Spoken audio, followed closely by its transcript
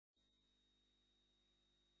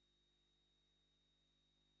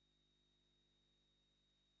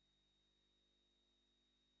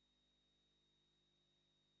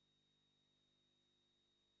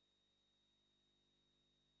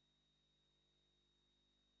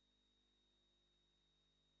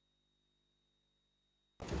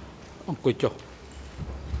អង្គុយចុះ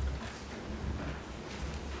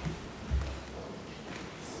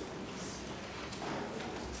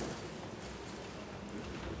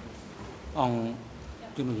អង្គ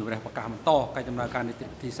ជំនុំជម្រះប្រកាសបន្តកិច្ចដំណើរការនីតិ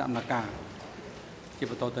វិធីសកម្មភាពជា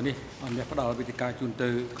បន្តទៅនេះអង្គមានផ្ដល់វិធីការជូនទៅ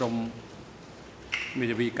ក្រុមមេ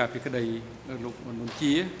ធាវីការពីក្តីលោកនុន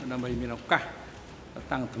ជាដើម្បីមានឱកាស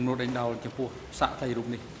តាំងទំនួលដេញដោលចំពោះសាកសីរូប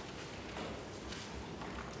នេះ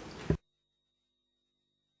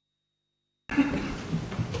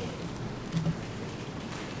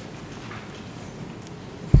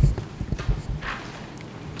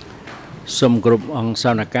សូមគ្រប់អង្គស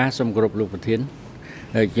នកាសូមគ្រប់លោកប្រធាន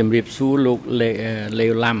ជំរាបសួរលោកលេ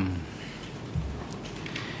វឡាំ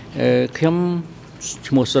ខ្ញុំ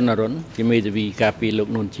ឈ្មោះសុនអរុនជាមេធាវីការពីលោក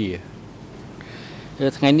នុនជា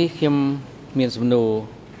ថ្ងៃនេះខ្ញុំមានសំណួរ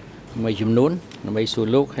មួយចំនួនដើម្បីសួរ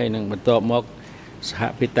លោកហើយនឹងបន្តមកសហ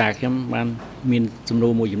ភិតាខ្ញុំបានមានសំណួ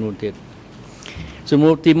រមួយចំនួនទៀតសំណួ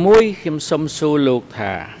រទី1ខ្ញុំសូមសួរលោក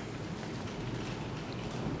ថា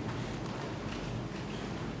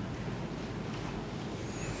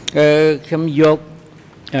ខ្ញុំយក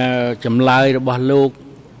ចម្លើយរបស់លោក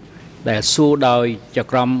ដែលសួរដោយច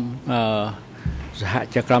ក្រមសហ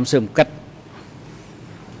ចក្រមស៊ើបអង្កេត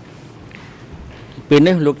ពេល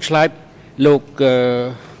នេះលោកឆ្លើយ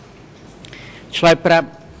ប្រាប់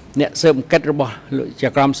អ្នកស៊ើបអង្កេតរបស់ច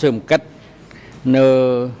ក្រមស៊ើបអង្កេតនៅ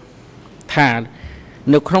ថា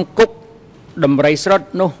នៅក្នុងគុកដំរីស្រុត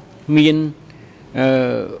នោះមាន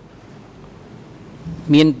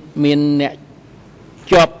អ្នក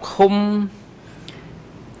ជាប់ឃុំ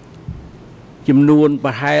ចំនួន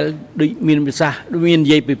ប្រហែលដូចមានភាសាមាននិ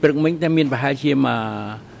យាយពីព្រឹកមិញតែមានប្រហែលជា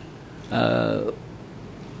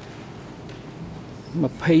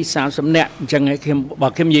20-30នាក់អញ្ចឹងហើយបើ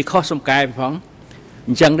ខ្ញុំនិយាយខុសសំកែផងអ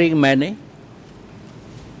ញ្ចឹងនេះមែនទេ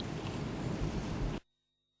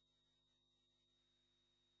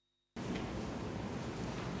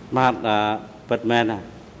បាទពិតមែនណា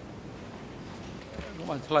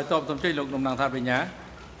បាទឆ្លើយតបសំជិញលោកតំណាងថាបញ្ញា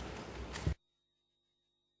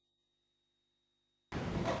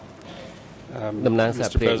តំណាងសហ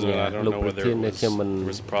ប្រញ្ញាលោកប្រធាននៅខ្ញុំមិន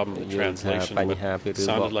យល់ថាបញ្ហាពីរឿង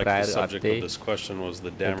បកប្រែឬអត់ទេ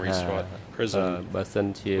បើសិន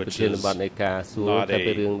ជាប្រធានបទនៃការសួរតែ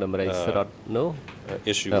ពីរឿងដំរីស្រុតនោះ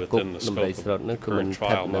គុកដំរីស្រុតនោះគឺមិនស្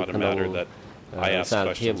ថិតនៅក្នុងសារ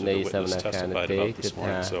ភាពនៃសវនកម្មទេគឺ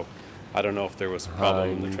ថា I don't know if there was a problem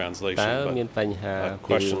in the translation, but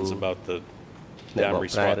questions about the Damri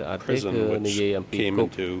Swat prison, which came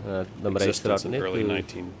into existence in early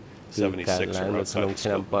 1976 or outside the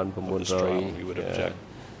scope of this trial, we would object.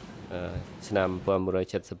 ឆ្នាំ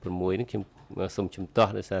1976នេះខ្ញុំសូមជំទា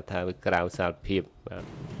ស់ដោយសារថាវាក្រៅសារភាពបាទ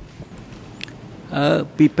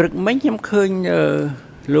ពីព្រឹកមិញខ្ញុំឃើញ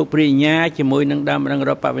លោកព្រាញ្ញាជាមួយនឹងដើមរង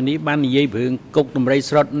រដ្ឋបវនីបាននិយាយពីរឿងគុកដំរី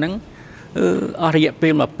ស្រុតហ្នឹងអស់រយៈពេ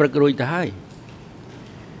ល1ព្រឹករួចទៅហើយ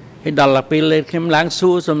ដល់ពេលខ្ញុំឡើងសួ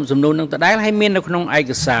រសំណួរនឹងដដែលហើយមាននៅក្នុងឯ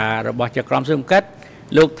កសាររបស់ចក្រមស៊ើបអង្កេត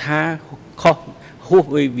លោកថាខុសហួស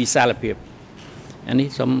ពីវិសាលភាពអានេះ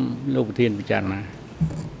សូមលោកប្រធានពិចារណា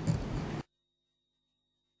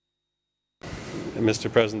Mr.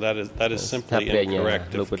 President, that is simply incorrect.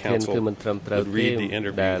 If counsel would read the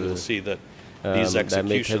interview, you'll see that these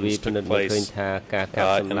executions took place in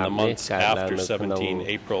the months after 17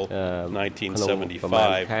 April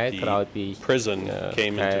 1975. The prison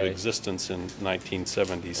came into existence in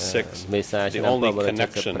 1976. The only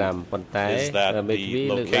connection is that the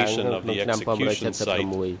location of the execution site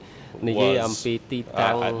was,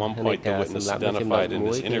 at one point the witness identified in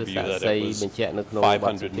his interview that it was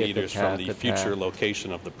 500 meters from the future location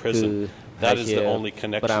of the prison. That is the only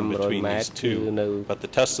connection between these two. But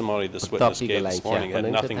the testimony this witness gave this morning had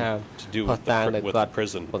nothing to do with the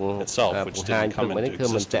prison itself, which didn't come into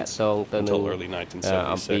existence until early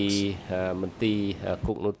 1976. មន្ទីរ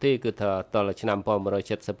គុកនោះទេគឺថាតលឆ្នាំ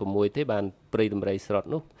1976ទេបានព្រៃដំរីស្រុត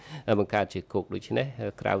នោះបង្កើតជាគុកដូច្នេះ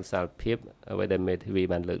ក្រៅសាលភាពអ្វីដែលមេធាវី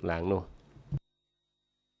បានលើកឡើងនោះ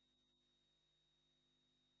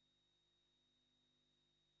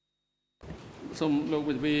សូមលោក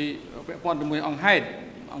វិទ្យាពាក់ព័ន្ធជាមួយអង្គហេតុ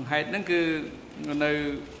ហ្នឹងគឺនៅ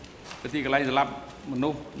ទីកន្លែងសម្រាប់មនុ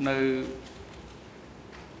ស្សនៅ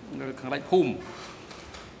ខាងលិចភូ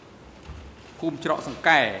មិច្រកសង្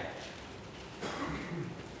កែ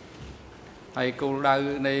ហើយគោលដៅ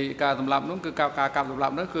នៃការសម្លាប់នោះគឺការកាប់សម្លា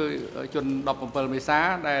ប់នោះគឺជន17មេសា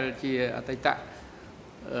ដែលជាអតីត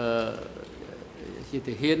ជា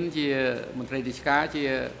ទាហានជាមន្ត្រីរាជការជា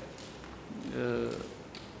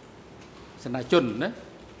សេនាជនណា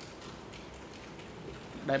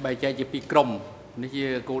ដែលបែងចែកជា2ក្រុមនេះជា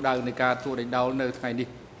គោលដៅនៃការធ្វើដេញដោលនៅថ្ងៃនេះ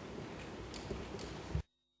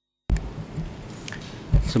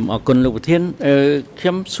សូមអរគុណលោកប្រធានខ្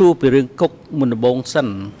ញុំសួរពីរឿងគុកមុនដំបូងសិន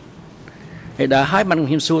ហើយដល់ហើយបាន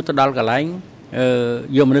ខ្ញុំសួរទៅដល់កន្លែង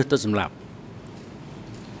យកមនុស្សទៅសម្លាប់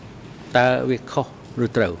តើវាខុសឬ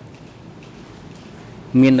ត្រូវ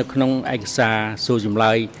មាននៅក្នុងឯកសារសួរចម្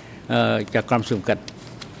លើយจากក្រុមស៊ើបអង្កេត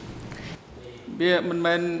វាមិន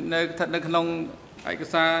មែននៅស្ថិតនៅក្នុងឯក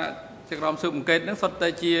សារจากក្រុមស៊ើបអង្កេតហ្នឹងសុទ្ធតែ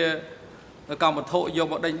ជាកម្មវត្ថុយក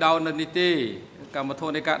មកដេញដោលនៅនេះទេកម្មវត្ថុ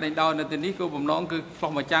នៃការដេញដោលនៅទីនេះគឺបំណងគឺឆ្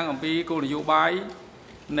លោះបញ្ចាំងអំពីគោលនយោបាយ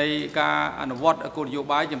នៃការអនុវត្តគោលនយោ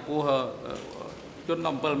បាយចំពោះជន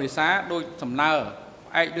17មេសាដោយសំណើ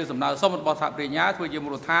ឯកឬសំណើសុំរបស់សហប្រញ្ញាធ្វើជាមូ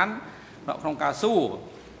លដ្ឋានក្នុងការសួរ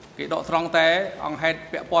គេដកស្រង់តែអង្គហេតុ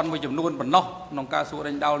ពាក់ព័ន្ធមួយចំនួនប៉ុណ្ណោះក្នុងការសួរ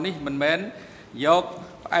ដេញដោលនេះមិនមែនយក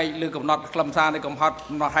ផ្អែកលើកំណត់ខ្លឹមសារនៃកំហុស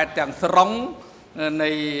ហេតុទាំងស្រុងនៃ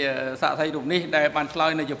សាកសីរូបនេះដែលបានឆ្លើ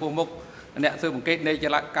យនៅចំពោះមុខអ្នកស៊ើបអង្កេតនៃ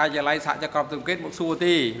ការិយាល័យសហជីវកម្មស៊ើបអង្កេតមកសួរ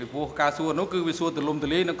ទេពីព្រោះការសួរនោះគឺវាសួរទូលំទូ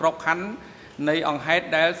លាយនិងក្របខ័ណ្ឌនៃអង្គហេតុ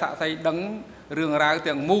ដែលសាកសីដឹងរឿងរ៉ាវ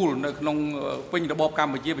ទាំងមូលនៅក្នុងពេញរបបក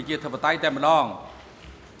ម្ពុជាប្រជាធិបតេយ្យតែម្ដង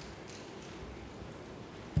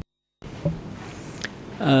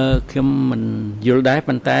ខ្ញុំមិនយល់ដែរ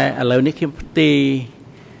ប៉ុន្តែឥឡូវនេះខ្ញុំផ្ទេរ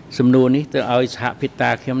សំណួរនេះទៅឲ្យសហភិតា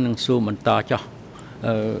ខ្ញុំនឹងសួរបន្តចោះ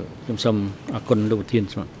ខ្ញុំសូមអរគុណលោកប្រធាន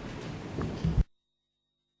សូម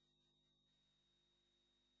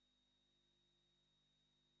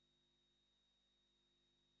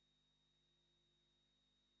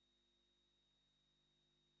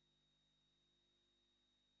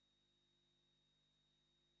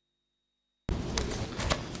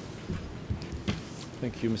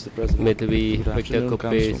Thank you, Mr. President. មេធាវីវិក្តរកូ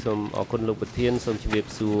ពេសូមអរគុណលោកប្រធានសូមជម្រាប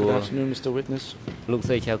សួរ Good afternoon, Mr. Witness. លោក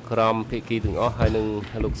ស្រីចៅក្រមភាគីទាំងអស់ហើយនិង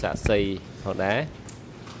លោកសាក្សីផងដែរ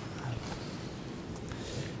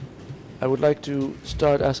I would like to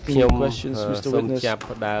start asking you questions, Mr. Witness. សូមចាប់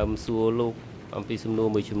ផ្ដើមសួរលោកអំពីសំណួរ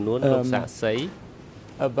មួយចំនួនលោកសាក្សី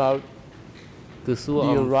about គឺសួរ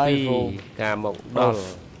អំពីការមកដល់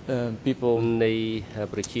people នៃ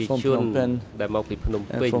ប្រជាជនដែលមកពីភ្នំ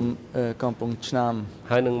ពេញ from Kampong Chhnam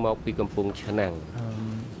ហើយនឹងមកពីកំពង់ឆ្នាំង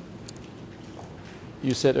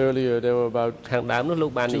You said earlier there were about ខាងដើមនោះលោ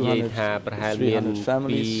កបាននិយាយថាប្រហែលមាន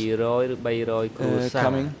200ឬ300គ្រួសា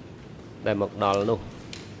រដែលមកដល់នោះ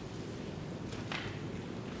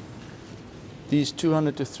These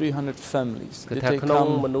 200 to 300 families គឺថាក្នុង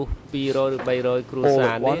មនុស្ស200ឬ300គ្រួ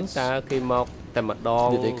សារនេះតើគេមកតែម្ដង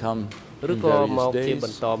Did they come ឬក៏មកជាប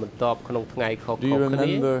ន្តបន្ទាប់ក្នុងថ្ងៃខុសៗគ្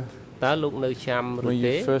នាតើលោកនៅចាំឬ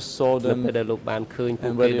ទេនៅពេលដែលលោកបានឃើញពួ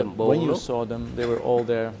កគេដំបូងនោះ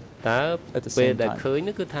តើពេលដែលឃើញ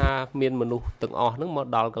នោះគឺថាមានមនុស្សទាំងអស់ហ្នឹងមក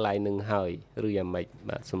ដល់កន្លែងនឹងហើយឬយ៉ាងម៉េច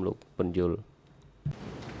បាទសំលោកពន្យល់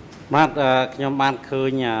បាទខ្ញុំបានឃើ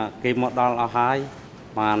ញគេមកដល់អស់ហើយ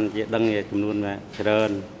បានជាដឹងចំនួនច្រើ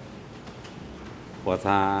នព្រោះ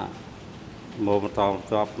ថាមកបន្តមក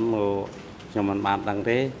ខ្ញុំមិនបានដឹង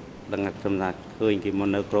ទេដឹងតែខ្ញុំថាឃើញគេមក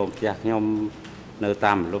នៅក្រោមផ្ទះខ្ញុំនៅ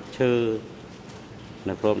តាមលុបឈើ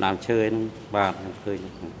នៅក្រោមដើមឈើហ្នឹងបាទខ្ញុំឃើញ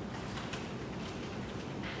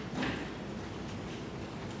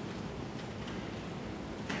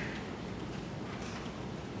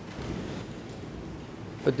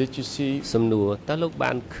But did you see សំណួរតើលោក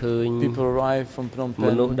បានឃើញ people arrive from Phnom Penh ម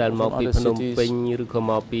នុស្សដែលមកពីភ្នំពេញឬក៏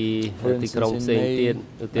មកពីទីក្រុងផ្សេងទៀត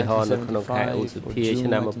ឧទាហរណ៍នៅក្នុងខែឧសភាឆ្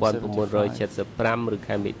នាំ 1975 ឬ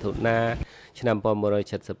ខែមិថុនាឆ្នាំ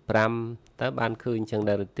 1975 តើបានឃើញចឹង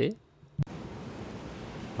ដែរឬទេ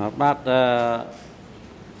បាទ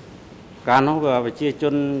កាលនោះប្រជាជ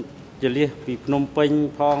នជលៀសពីភ្នំពេញ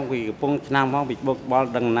ផងពីកំពង់ឆ្នាំងផងពីបុកបល់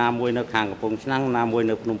ដឹងណាមួយនៅខាងកំពង់ឆ្នាំងណាមួយ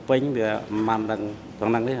នៅភ្នំពេញវាមិនដឹងត្រ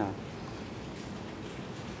ង់ហ្នឹងទេ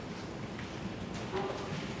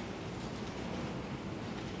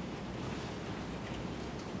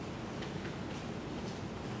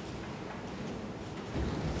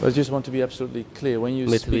I just want to be absolutely clear when you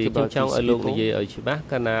speak about these people.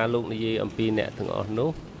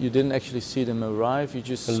 You didn't actually see them arrive. You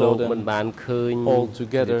just saw them all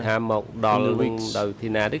together in the weeks after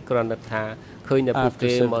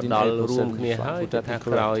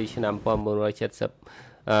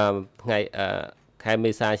ខែ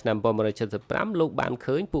មេសាឆ្នាំ 1975 លោកបាន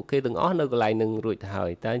ឃើញពួកគេទាំងអស់នៅកន្លែងនឹងរួចទៅហើ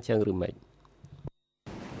យតើអញ្ចឹងឬមិន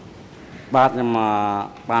បាទខ្ញុំ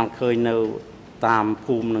បានឃើញនៅតាម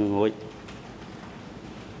ភូមិនឹងរួច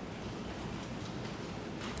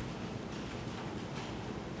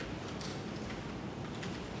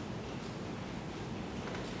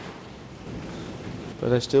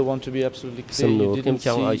But I still want to be absolutely clear. សំណួរខ្ញុំច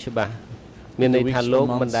ង់ឲ្យច្បាស់ មានន័យថាលោក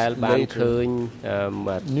មិនដែលបានឃើញ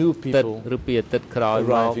ទឹកឬពីអាទិត្យក្រោយ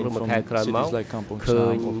មកឬមួយខែក្រោយមកឃើ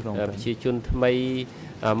ញប្រជាជនថ្មី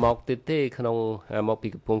មកទៀតទេក្នុងមកពី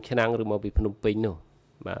កំពង់ឆ្នាំងឬមកពីភ្នំពេញនោះ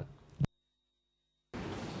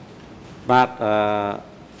បាទ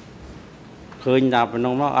ឃើញដល់ប៉ុណ្ណឹ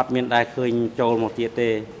ងមកអត់មានដែលឃើញចូលមកទៀត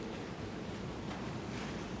ទេ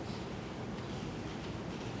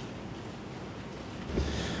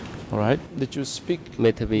All right. Did you speak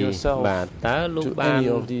មេធាវីបាទតើលោកបាន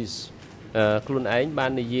ខ្លួនឯងបា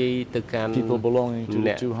ននិយាយទៅកាន់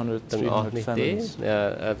អ្នកទាំងអស់នេះទេ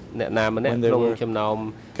អ្នកណាម្នាក់ក្នុងចំណោម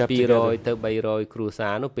200ទៅ300គ្រួសា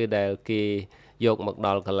រនោះពេលដែលគេយកមកដ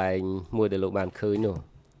ល់កន្លែងមួយដែលលោកបានឃើញនោះ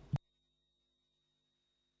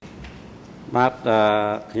បាទ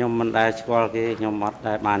ខ្ញុំមិនដែលស្គាល់គេខ្ញុំអត់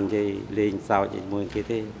ដែលបាននិយាយលេងសើចជាមួយគេ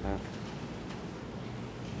ទេបាទ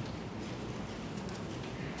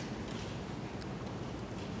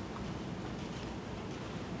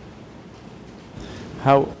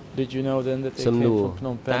How did you know then that they came from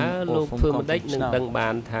Phnom Penh តើលោកធ្វើមិនដេចនឹងដឹងបា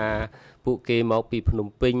នថាពួកគេមកពីភ្នំ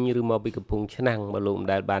ពេញឬមកពីកំពង់ឆ្នាំងបើលោកមិន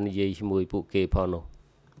ដែលបាននិយាយជាមួយពួកគេផងនោះ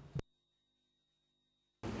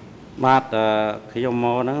បាទខ្ញុំម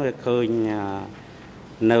កហ្នឹងវាឃើញ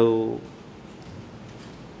នៅ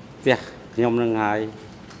ផ្ទះខ្ញុំនឹងហើយ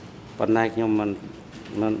ប៉ុន្តែខ្ញុំមិ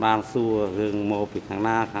នបានសួររឿងមកពីខាង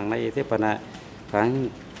ណាខាងណីទេប៉ុន្តែខាង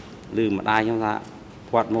ឮម្ដាយខ្ញុំថា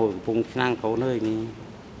គាត់មកកំពង់ឆ្នាំងកូនអើយនេះ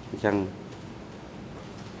អញ្ចឹង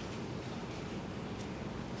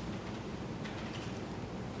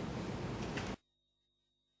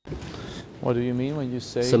What do you mean when you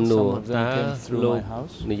say សំណួរ some of them came through my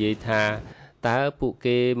house និយាយថាតើពួក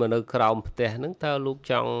គេមកនៅក្រោមផ្ទះហ្នឹងតើលោក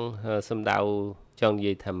ចង់សំដៅចង់និ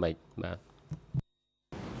យាយថាម៉េចបាទ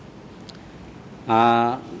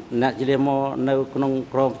អ្នកជាមកនៅក្នុង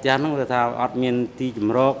ក្រមផ្ទះហ្នឹងគេថាអត់មានទីច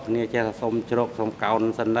ម្រោកគ្នាចេះថាសុំជ្រកសុំកោន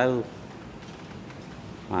សិនទៅ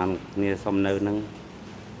បានគ្នាសុំនៅហ្នឹង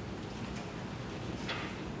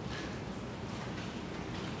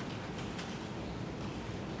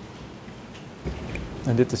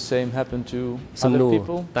And did the same happen to other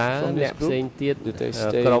people តើអ្នកផ្សេងទៀត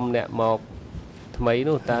ក្រុមអ្នកមកថ្មី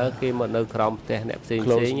នោះតើគេមកនៅក្រោមផ្ទះអ្នកផ្សេង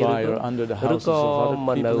ឬក៏ម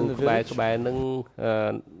កនៅក្បែរនឹង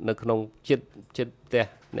នៅក្នុងចិត្តផ្ទះ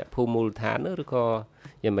អ្នកភូមិមូលដ្ឋានឬក៏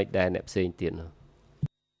យ៉ាងម៉េចដែរអ្នកផ្សេងទៀតនោះ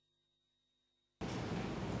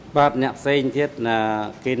បាទអ្នកផ្សេងទៀត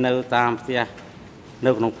គេនៅតាមផ្ទះ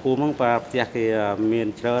នៅក្នុងភូមិហ្នឹងបាទផ្ទះគេមាន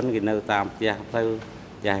ច្រើនគេនៅតាមផ្ទះទៅ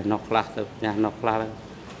ផ្ទះនោះខ្លះទៅផ្ទះនោះខ្លះ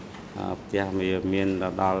ផ្ទះមាន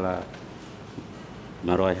ដល់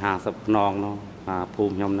150ខ្នងនោះភូ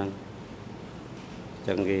មិខ្ញុំហ្នឹងអញ្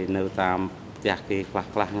ចឹងគេនៅតាមផ្ទះគេខ្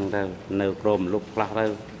លះហ្នឹងទៅនៅក្រមលុបខ្លះទៅ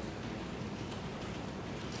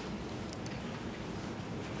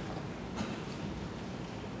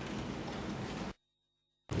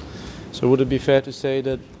So would it be fair to say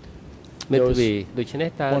that មេធាវីដូច្នេះ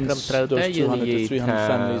តើត្រឹមត្រូវតែយើងនិយាយថា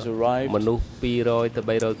មនុស្ស200ទៅ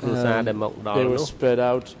300គ្រួសារដែលមកដល់នោះ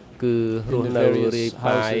គឺរស់នៅរាយ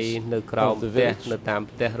ប៉ាយនៅក្រោមផ្ទះនៅតាម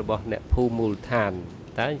ផ្ទះរបស់អ្នកភូមិមូលដ្ឋាន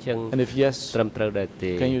តើអញ្ចឹងត្រឹមត្រូវដែរ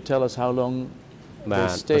ទេ Can you tell us how long បា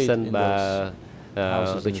ទប្រសិនបើ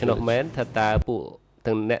ដូច្នោះមែនថាតើពួក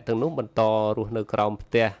ទាំងអ្នកទាំងនោះបន្តរស់នៅក្រោមផ្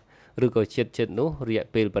ទះឬក៏ចិត្តនោះរយៈ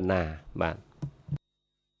ពេលប៉ុណ្ណាបាទ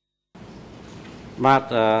បាទ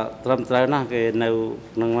ត្រឹមត្រូវណាស់គេនៅ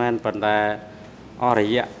នឹងមែនប៉ុន្តែអស់រ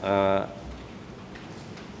យៈ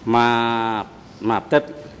មួយអាទិត្យ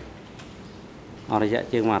អស់រយៈ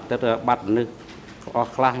ជាងមួយអាទិត្យបាត់មនុស្សអស់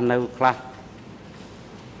ខ្លះនៅខ្លះ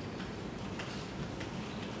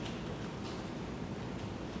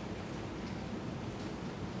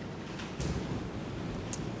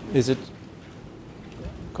Is it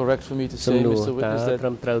correct for me to say Mr. Witness that ត្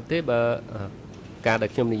រឹមត្រូវទេបើការដែ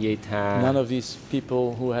លខ្ញុំនិយាយថា none of these people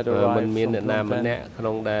who had arrived មិនមានអ្នកណាម្នាក់ក្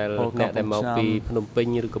នុងដែលអ្នកដែលមកពីភ្នំពេញ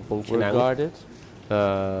ឬកំពង់ឆ្នាំង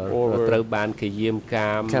ត្រូវបានគេយាម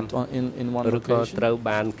កាមឬក៏ត្រូវ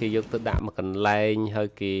បានគេយកទៅដាក់មកកន្លែងហើយ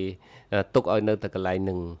គេទុកឲ្យនៅតែកន្លែងហ្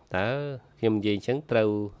នឹងតើខ្ញុំនិយាយអញ្ចឹងត្រូវ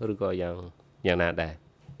ឬក៏យ៉ាងណាដែរ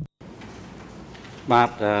បាទ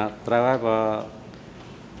ត្រូវហើយបើ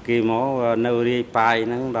គេមកនៅរាយប៉ាយ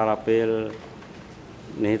ហ្នឹងដល់ពេល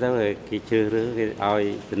នេះទៅគេជឿឬគេឲ្យ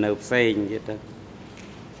ទៅនៅផ្សេងទៀតទៅ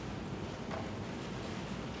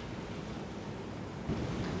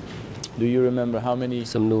Do you remember how many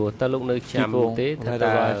សំណួរតើលោកនៅចាំទេថា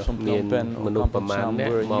តើមានមនុស្សប្រមាណអ្ន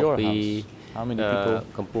កមកពី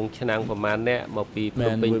កំពង់ឆ្នាំងប្រមាណអ្នកមកពីភ្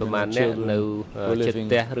នំពេញប្រមាណអ្នកនៅជិត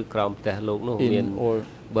ផ្ទះឬក្រោមផ្ទះលោកនោះមាន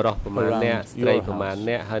បរិសុទ្ធប្រមាណអ្នកស្ត្រីប្រមាណ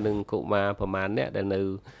អ្នកហើយនឹងកុមារប្រមាណអ្នកដែលនៅ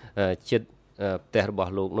ជិតផ្ទះរប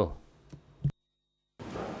ស់លោកនោះ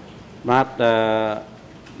បាទ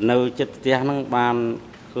នៅចិត្តផ្ទះហ្នឹងបាន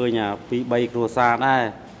ឃើញពី3គ្រួសារដែរ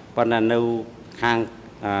ប៉ុន្តែនៅខាង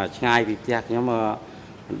ឆ្ងាយពីផ្ទះខ្ញុំមិ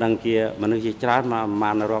នដឹងជាមនុស្សជាច្រើនមក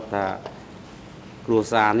បានរាប់ថាគ្រួ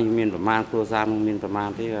សារនេះមានប្រមាណគ្រួសារនោះមានប្រមាណ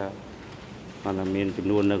ទេប៉ុន្តែមានចំ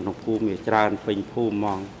នួននៅក្នុងភូមិវាច្រើនពេញភូមិហ្ម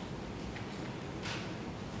ង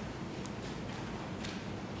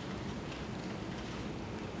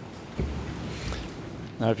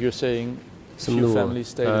Now if you're saying few families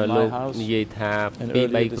stayed in my house and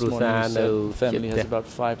early this morning you said family has about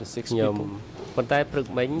 5 to 6 people ប៉ុន្តែព្រឹក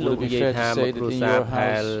មិញលោកនិយាយថាមួយគ្រួសារ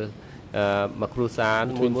ផែលមួយគ្រួសារ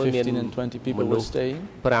មួយមានមនុស្ស5ទៅ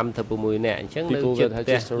6នាក់អញ្ចឹងនៅជិតផ្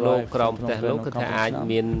ទះលោកក្រោមផ្ទះលោកគឺថាអាច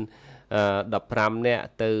មាន15នាក់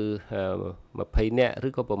ទៅ20នាក់ឬ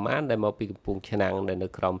ក៏ប្រមាណដែលមកពីកំពង់ឆ្នាំងដែលនៅ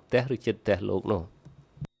ក្រោមផ្ទះឬជិតផ្ទះលោកនោះ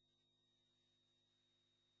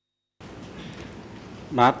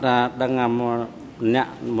បាទដឹងអ្នក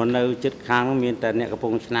មកនៅចិត្តខាងមានតែអ្នកកំព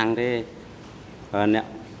ង់ឆ្នាំងទេអ្នក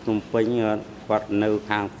ភ្នំពេញគាត់នៅ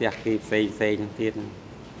ខាងផ្ទះគេផ្សេងទៀត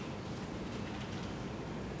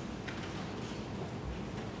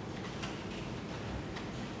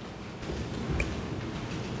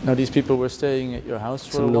Now these people were staying at your house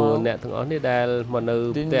for a while. អ្នកទាំងអស់នេះដែលមកនៅ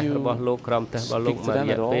ផ្ទះរបស់លោកក្រមផ្ទះរបស់លោកមករ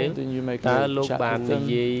យៈពេលតើលោកបាននិ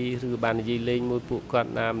យាយឬបាននិយាយលេងមួយពួកគាត់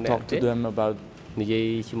ណាម្នាក់ទេ និយាយ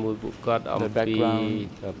ជាមួយពួកគាត់អំពី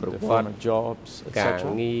ប្រវត្តិ jobs ការ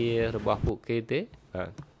ងាររបស់ពួកគេទេ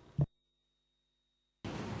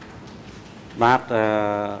បាទ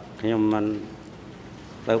ខ្ញុំមិន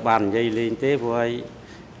ទៅបាននិយាយលេងទេព្រោះ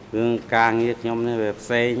រឿងការងារខ្ញុំនេះវាផ្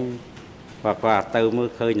សេងបាទទៅមើល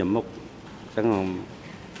ឃើញតែមុខអញ្ចឹង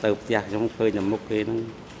ទៅផ្ទះខ្ញុំឃើញតែមុខគេហ្នឹង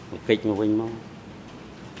កិច្ចមកវិញមក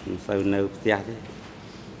មិនសូវនៅផ្ទះទេ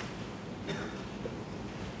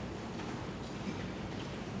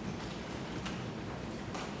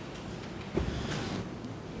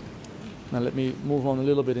Now let me move on a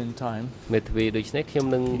little bit in time. មេធាវីដូច្នេះខ្ញុំ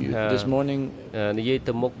នឹង This morning និយាយ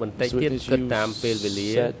ទៅមុខបន្តិចទៀតគិតតាមពេលវេលា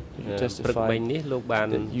ព្រឹកមិញនេះលោកបាន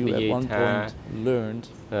និយាយថា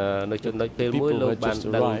នៅចំណុចពេលមួយលោកបាន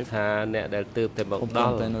ដឹងថាអ្នកដែលទើបតែមកដ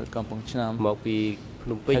ល់មកពីភ្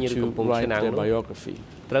នំពេញឬកំពង់ឆ្នាំង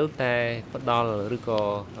ត្រូវតែផ្ដល់ឬក៏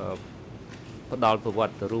ផ្ដល់ប្រវ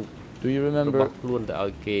ត្តិរូប Do you remember ខ្លួនទៅឲ្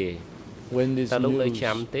យគេ when this news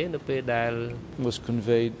ចាំទេនៅពេលដែល was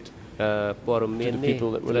conveyed ព័ត៌មាននេះ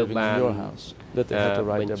លើបាន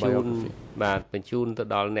បញ្ជូនទៅ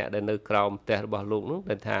ដល់អ្នកដែលនៅក្រោមផ្ទះរបស់លោកនោះ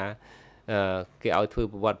ដែលថាគេឲ្យធ្វើ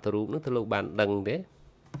ប្រវត្តិរូបនោះទៅលោកបានដឹងទេ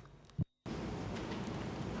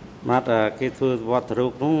បាទគេធ្វើប្រវត្តិរូ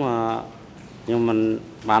បនោះខ្ញុំមិន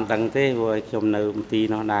បានដឹងទេព្រោះខ្ញុំនៅមន្ទីរ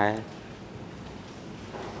នោះដែរ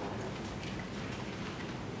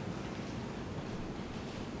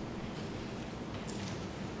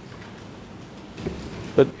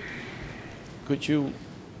But could you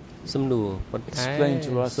សំណួរប៉ុន្តែ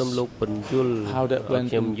សូមលោកបញ្យល់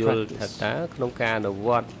ខ្ញុំយល់ថាតើក្នុងការអនុវ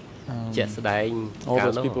ត្តជាក់ស្ដែងកាល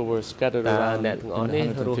នោះតើអ្នកទាំងអស់នេះ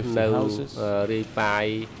រស់នៅរាយប៉ាយ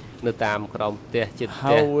នៅតាមក្រោមផ្ទះជិត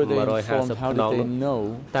ផ្ទះ150ខ្នង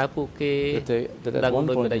តើពួកគេដឹង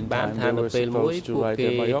ដោយមិនដឹងបានថានៅពេលមួយពួកគេ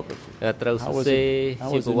ត្រូវសរសេរ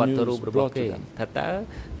ជាប្រវត្តិរូបរបស់គេថាតើ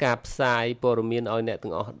ការផ្សាយព័ត៌មានឲ្យអ្នក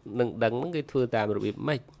ទាំងអស់នឹងដឹងហ្នឹងគេធ្វើតាមរបៀប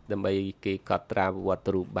ម៉េចដើម្បីគេកត់ត្រាប្រវត្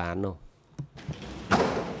តិរូបបាននោះ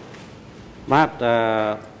បាទ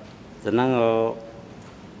តំណឹង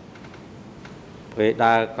ពេល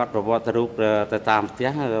ដើរកត់ប្រវត្តិរូបទៅតាមផ្ទះ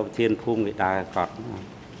ប្រធានភូមិគេដើរកត់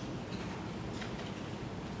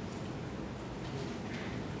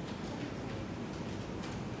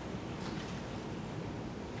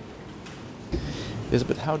Yes,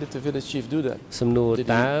 but how did the village chief do that? សំណួរ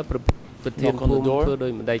តើប្រធានភូមិធ្វើដោ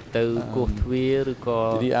យម្ដេចទៅគោះទ្វារឬក៏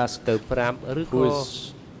ទៅប្រាប់ឬក៏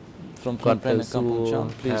គាត់ទៅសួរ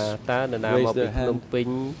ថាតើនរណាមកពីភ្នំពេញ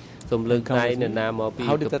សូមលើកដៃនរណាមកពី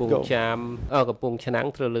កំពង់ចាមកំពង់ឆ្នាំង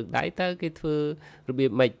ត្រូវលើកដៃតើគេធ្វើរបៀ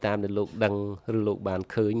បម៉េចតាមដែលលោកដឹងឬលោកបាន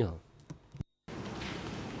ឃើញនោះ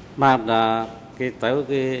បាទគេទៅ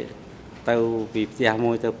ពីផ្ទះ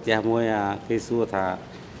មួយទៅផ្ទះមួយគេសួរថា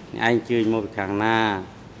ឯងជឿមកពីខាងណា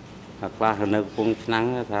ខ្លះនៅកំពង់ឆ្នាំង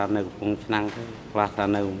ថានៅកំពង់ឆ្នាំងទៅខ្លះថា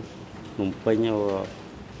នៅភ្នំពេញ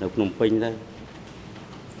នៅភ្នំពេញទៅ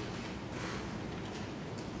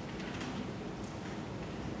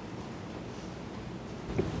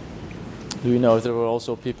Do you know if there were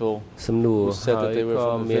also people who said that they were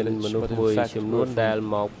from the village, but in fact were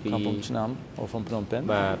from Kampong Chhnam or from Phnom Penh?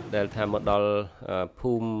 បាទដែលថាមកដល់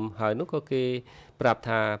ភូមិហើយនោះក៏គេប្រាប់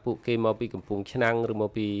ថាពួកគេមកពីកំពង់ឆ្នាំងឬមក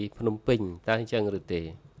ពីភ្នំពេញតើអញ្ចឹងឬទេ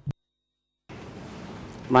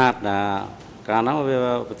បាទ cả nó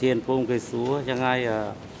về thiên phung cái súa chẳng ai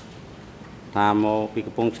tham mô pi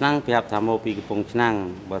cái pông năng thì tham mô pi cái pông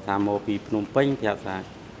năng và tham mô pi Phnom Penh thì là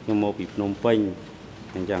nhưng mô pi Phnom Penh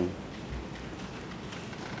anh chẳng.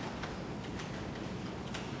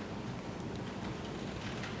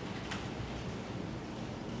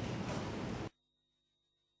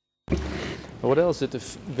 What else did the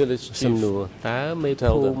village chief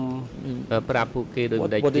tell them?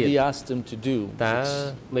 What did he ask them to do?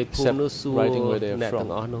 Except writing where they are from.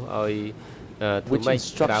 Which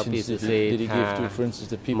instructions did he give to, for instance,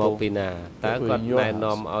 the people that were in your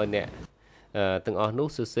house? ទាំងអស់នោះ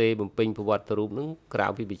សរសេរបំពេញប្រវត្តិរូបនឹងក្រៅ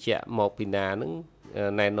ពីបញ្ជាក់មកពីណានឹង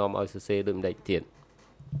ណែនាំឲ្យសរសេរដូចម្ដេចទៀត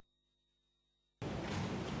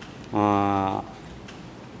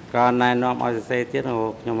ការណែនាំឲ្យសរសេរទៀត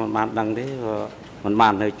ខ្ញុំមិនបានដឹងទេមិនបា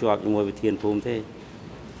ននៅជាប់ជាមួយវិធានភូមិទេ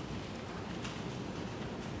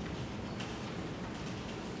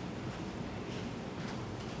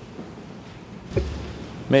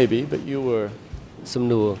Maybe, but you were. សំ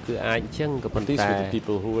ណួរគឺអាចអញ្ចឹងក៏ប៉ុន្តែ These were the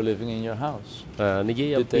people who were living in your house. និយាយ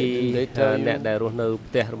អំពីអ្នកដែលរស់នៅ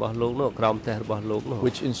ផ្ទះរបស់លោកនោះក្រោមផ្ទះរបស់លោកនោះ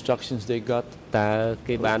Which instructions they got? តើ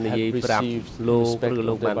គេបាននិយាយប្រាប់លោកឬ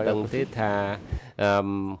លោកបានដឹងទេថា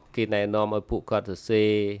គេណែនាំឲ្យពួកគាត់សរសេរ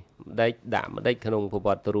ម្ដេចដាក់ម្ដេចក្នុងប្រវ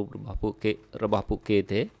ត្តិរូបរបស់ពួកគេ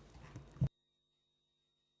ទេ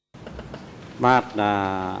បាទ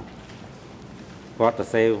គាត់សរ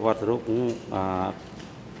សេរប្រវត្តិរូប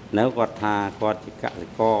នៅគាត់ថាគាត់ជាកសិ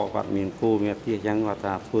ករគាត់មានគូមានផ្ទះអញ្ចឹងគាត់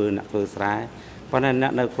ថាធ្វើអ្នកធ្វើស្រែប៉ុន្តែអ្ន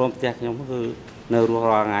កនៅក្រុមផ្ទះខ្ញុំគឺនៅរស់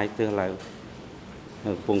រាល់ថ្ងៃទៅឥឡូវ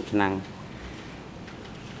នៅកំពង់ឆ្នាំង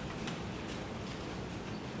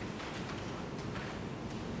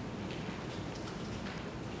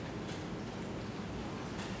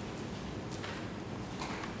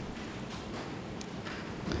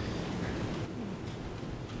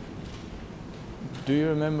Do you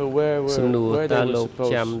remember where they were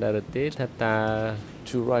supposed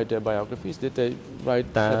to write their biographies? Did they write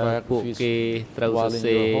their biographies while in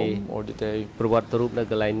your home, or did they write it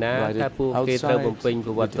outside? Did they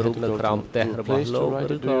go to a place to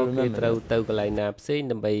write it? Do you remember?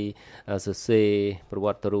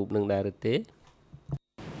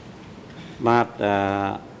 បាទ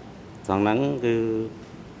សំណឹងគឺ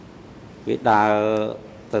គេដើរ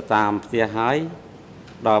ទៅតាមផ្ទះហើយ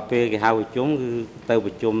ដល់ពេលគេហៅប្រជុំគឺទៅ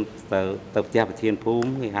ប្រជុំទៅផ្ទះប្រធានភូមិ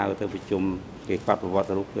គេហៅទៅប្រជុំគេគាត់ប្រវត្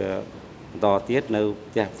តិរូបបន្តទៀតនៅ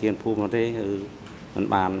ផ្ទះប្រធានភូមិនោះទេគឺមិន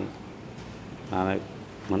បា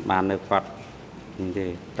ននៅគាត់ទេ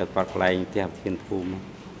ទៅគាត់កន្លែងផ្ទះប្រធានភូមិ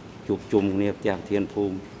ជួបជុំគ្នាផ្ទះប្រធានភូ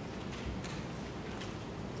មិ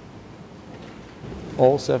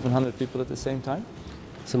All 700 people at the same time?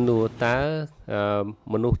 សំណួរតើ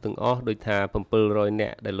មនុស្សទាំងអស់ដូចថា700នា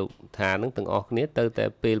ក់ដែលលោកថានឹងទាំងអស់គ្នាទៅតែ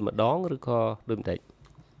ពេលម្ដងឬក៏ដូចម្ដេច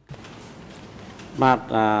បាទ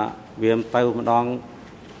វាទៅម្ដង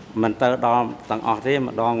មិនទៅដល់ទាំងអស់ទេ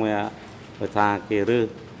ម្ដងវាថាគេរើស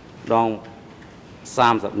ម្ដង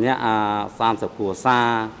30នាក់30គ្រួសារ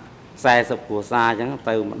40គ្រួសារអញ្ចឹង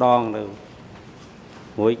ទៅម្ដងទៅ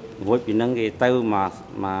រួចពីហ្នឹងគេទៅ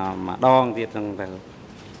ម្ដងទៀតហ្នឹងទៅ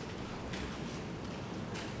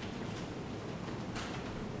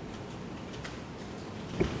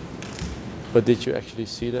But did you actually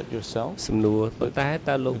see that yourself? សំណួរតែ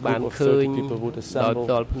តើលោកបានឃើញដោយផ្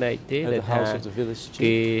ទាល់ភ្នែកទេដែលថា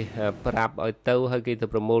គេប្រាប់ឲ្យទៅហើយគេទៅ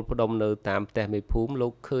ប្រមូលផ្ដុំនៅតាមផ្ទះមេភូមិលោ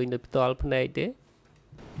កឃើញដោយផ្ទាល់ភ្នែកទេ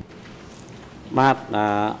បាទ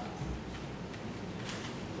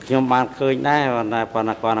ខ្ញុំបានឃើញដែរប៉ុន្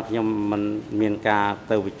តែគាត់ខ្ញុំមិនមានការ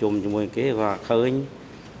ទៅប្រជុំជាមួយគេគាត់ឃើញ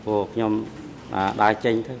ព្រោះខ្ញុំដើរ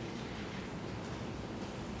ចេញទៅ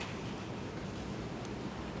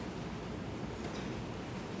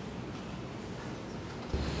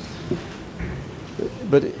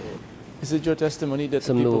But is it your testimony that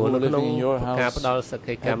the people who are living in your house have written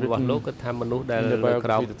in the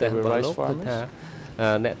biography that they were rice farmers?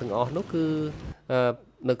 អ្នកទាំងអស់នោះគឺ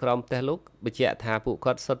នៅក្រោមផ្ទះលោកបញ្ជាក់ថាពួក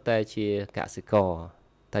គាត់សុទ្ធតែជាកសិករ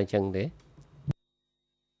តែអញ្ចឹងទេ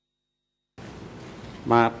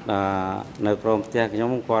បាទនៅក្រោមផ្ទះខ្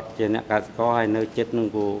ញុំគាត់ជាអ្នកកសិករហើយនៅចិត្តនឹង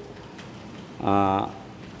គូ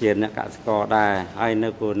ជាអ្នកកសិករដែរហើយនៅ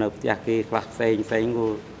ផ្ទះគេខ្លះផ្សេងគូ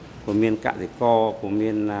cũng miền cạn thì co cũng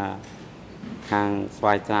miền hàng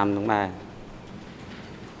xoài tràm đúng này.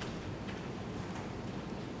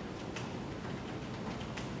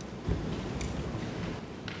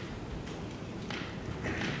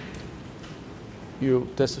 You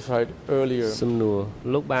testified earlier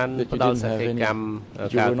lúc ban that you didn't have any,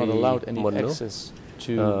 you were not allowed any access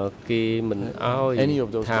to any of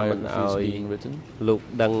those biographies being written.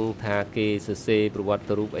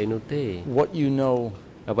 What you know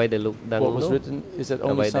what was written is that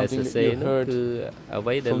only something that you heard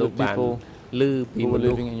from the people who were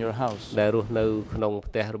living in your house.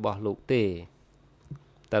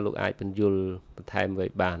 តើលោកអាចបញ្យល់បន្ថែមអ្វី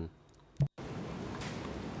បាន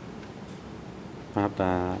បាទ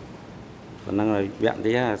តែប៉ុណ្ណឹងឲ្យវគ្គ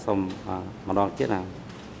នេះសូមម្ដងទៀតណា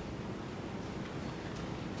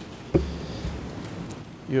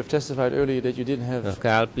You have testified earlier that you didn't have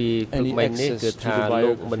កាលពីព្រឹកមិញនេះគឺថា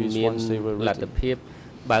លោកមិនមានលទ្ធភាព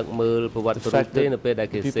បើកមើលប្រវត្តិរូបទេនៅពេលដែល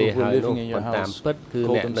គេសេហើយនោះប៉ុន្តែតាមពិតគឺ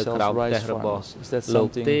អ្នកនៅក្រោមផ្ទះរបស់លោក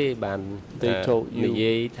ទេបាននិ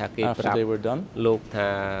យាយថាគេប្រាប់លោកថា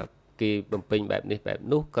គេបំពេញបែបនេះបែប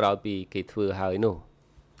នោះក្រោយពីគេធ្វើហើយនោះ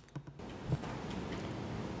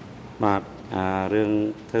បាទរឿង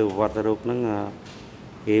ធ្វើប្រវត្តិរូបហ្នឹង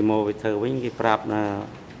គេមកទៅធ្វើវិញគេប្រាប់ណា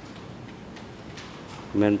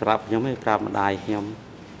មិនប្រាប់ខ្ញុំទេប្រាប់ម្ដាយខ្ញុំ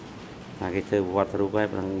ថាគេធ្វើប្រវត្តិរូបហើយ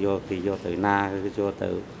ប្រឹងយកគេយកទៅណាគឺយកទៅ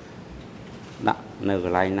ដាក់នៅក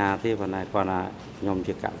ន្លែងណាទេប៉ុន្តែគាត់ថាខ្ញុំ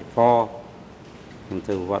ជាកសិករខ្ញុំ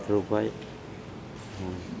ធ្វើប្រវត្តិរូបហើយ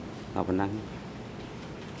ដល់ប៉ុណ្ណឹង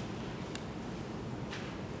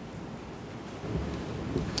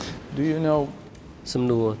Do you know សំ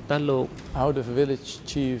ណួរតើលោក how the village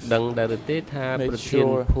chief ដឹងដែរទេថាប្រធាន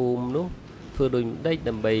ភូមិនោះធ្វើដូចម្ដេច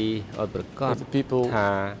ដើម្បីឲ្យប្រកាសថា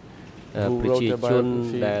ប្រជាជន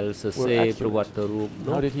ដែលសរសេរប្រវត្តិរូប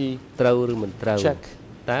នោះត្រូវឬមិនត្រូវ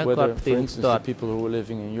តើគាត់ផ្ទៀងផ្ទាត់ people who were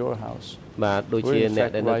living in your house បាទដូចជាអ្នក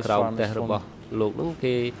ដែលនៅក្រោមផ្ទះរបស់លោកនោះ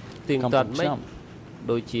គេផ្ទៀងផ្ទាត់មិន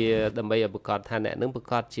ដូចជាដើម្បីឲ្យប្រកាសថាអ្នកនឹងប្រ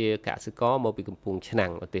កាសជាកសិករមកពីកំពង់ឆ្នាំ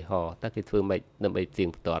ងឧទាហរណ៍តើគេធ្វើម៉េចដើម្បីផ្ទៀង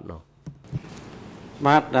ផ្ទាត់នោះ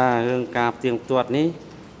បាទរឿងការផ្ទៀងផ្ទាត់នេះ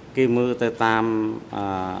គេមើលទៅតាម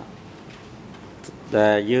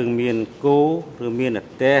ដែលយើងមានគោឬមានអ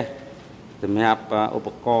តេសសម្រាប់ឧប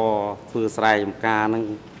ករណ៍ធ្វើស្រែចម្ការនឹង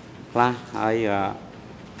ខ្លះហើយ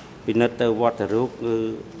ពិនិត្យទៅវត្តរូបគឺ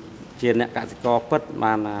ជាអ្នកកសិករពិត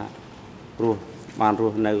បានរ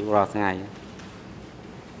ស់នៅរាល់ថ្ងៃ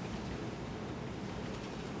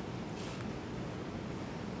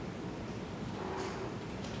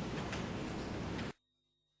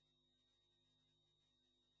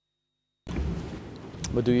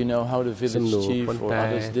But do you know how the village chief or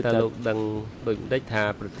others did that? លោកដឹងដូចម្ដេចថា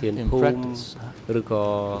ប្រធានភូមិឬក៏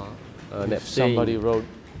អ្នកផ្សេង somebody wrote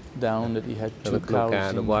down that he had 2 cows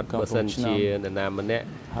បើសិនជានរណាម្នាក់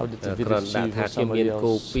how did the village chief or somebody else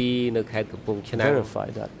គោ2នៅខេត្តកំពង់ឆ្នាំង verify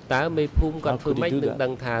that តើមេភូមិគាត់ធ្វើម៉េចនឹងដឹ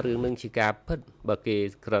ងថារឿងនឹងជាការពិតបើគេ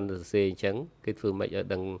គ្រាន់តែសរសេរអញ្ចឹងគេធ្វើម៉េចឲ្យ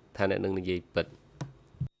ដឹងថាអ្នកនឹងនិយាយពិត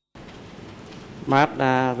បាទ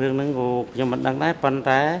រឿងហ្នឹងខ្ញុំមិនដឹងដែរប៉ុន្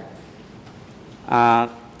តែ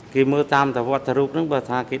គេមើលតាមតវត្តរូបហ្នឹងបើ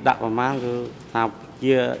ថាគេដាក់ប្រមាណគឺថា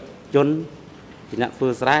ជាជនជាអ្នកធ្វើ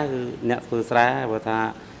ស្រែគឺអ្នកធ្វើស្រែបើថា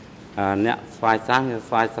អ្នកស្វាយស្រែ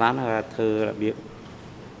ស្វាយស្រែធ្វើរបៀប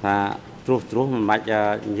ថាត្រួសមិនបាច់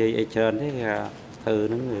និយាយអីច្រើនទេគេធ្វើ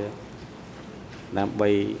ហ្នឹងដើម្បី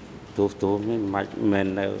ត្រួសនេះមិនបាច់មិន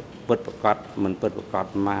នៅពិតប្រកបមិនពិតប្រកប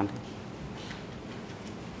ប្រមាណ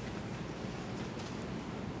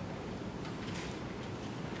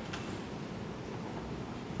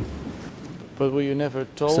But were you never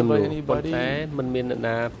told by anybody មិនមានអ្នក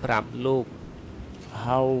ណាប្រាប់លោក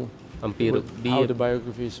how អំពីរបៀប the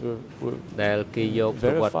biographies were ដែលគេយកប្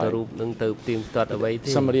រវត្តិរូបនឹងទៅផ្ទៀងផ្ទាត់អ្វីទេ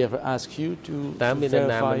somebody ever asked you to តើមានអ្នក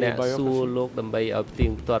ណាម្នាក់សួរលោកដើម្បីឲ្យផ្ទៀ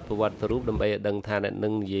ងផ្ទាត់ប្រវត្តិរូបដើម្បីឲ្យដឹងថាអ្នកនឹ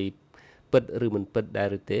ងនិយាយពិតឬមិនពិតដែរ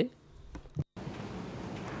ឬទេ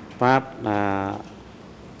បាទ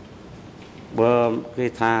បើគេ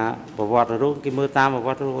ថាប្រវត្តិរូបគេមើលតាមប្រវ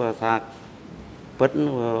ត្តិរូបថាពិត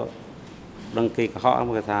ដឹងគេកុហក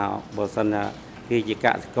មកថាបើសិនគេជាក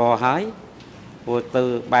សិករហើយព្រោះទៅ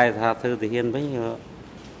បែរថាធ្វើទាហានវិញ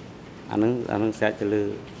អានឹងស្រេចទៅលើ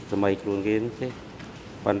សម័យខ្លួនគេទេ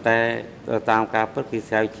ប៉ុន្តែតាមការពិតគេ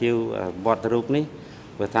ស្រាវជ្រាវវត្តរូបនេះ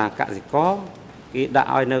បើថាកសិករគេដាក់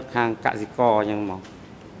ឲ្យនៅខាងកសិករអញ្ចឹងមក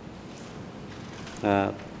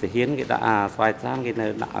ទាហានគេដាក់ស្វាយត្រាំគេនៅ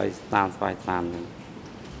ដាក់ឲ្យតាមស្វាយត្រាំហ្នឹង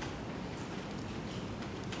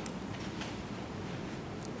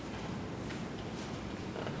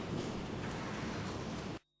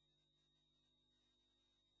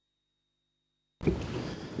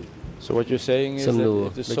So what you're saying is that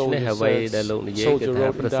if the soldier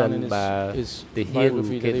wrote down in his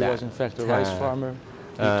biography that he was in fact a rice farmer,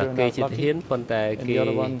 he turned out lucky, and the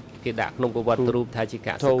other one,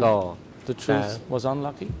 the truth was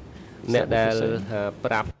unlucky? អ្នកដែល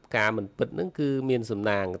ប្រាប់ ការមិនពិតហ្នឹងគឺមានសំ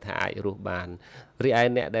ណាងថាអាចរស់បានរីឯ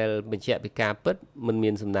អ្នកដែលបញ្ជាក់ពីការពិតមិនមា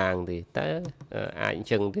នសំណាងទេតើអាចអញ្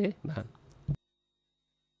ចឹងទេបាទ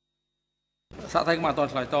សាកថៃមកអត់ត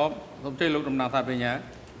ឆ្លើយតបសូមជឿលោកតំណាងថាបញ្ញា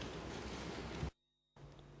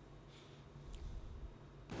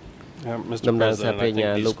តំណាងសាប្រញ្ញា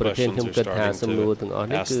លោកប្រធានខ្ញុំគិតថាសំណួរទាំងអស់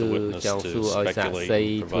នេះគឺចង់សួរឲ្យសាកសី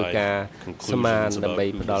ធ្វើការស្មានដើម្បី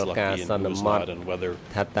ផ្ដល់ការសន្មត់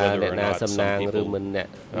ថាតើអ្នកណាសំណាងឬមិនអ្នក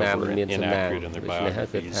ណាមិនមានសំណាងដូច្នេះ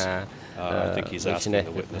គឺថាដូច្នេះ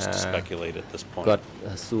គាត់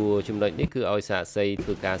សួរចំណុចនេះគឺឲ្យសាកសីធ្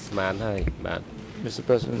វើការស្មានហើយបាទ Mr.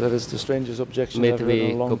 President, that is the strangest objection I've heard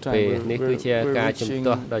in a long time. នេះគឺជាការជំ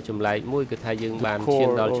ទាស់ដ៏ចម្លែកមួយគឺថាយើងបានឈាន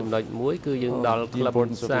ដល់ចំណុចមួយគឺយើងដល់ក្លឹប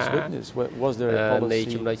សារនៃ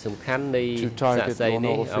ចំណុចសំខាន់នៃសាកសី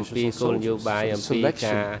នេះអំពីគោលនយោបាយអំពី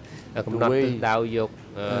ការកំណត់ទិសដៅយក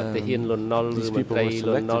ទាហានលន់នល់ឬមន្ត្រី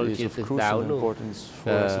លន់នល់ជាទិសដៅនោះ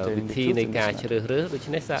វិធីនៃការជ្រើសរើសដូ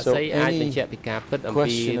ច្នេះសាកសីអាចបញ្ជាក់ពីការពិតអំ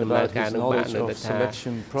ពីដំណើរការនោះបាននៅថា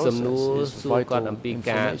សំណួរសួរគាត់អំពី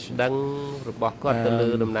ការដឹងរបស់គាត់ទៅលើ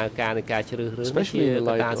ដំណើរការនៃការជ្រើសរើសនេះជាក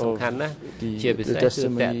ត្តាសំខាន់ណាស់ជាពិសេស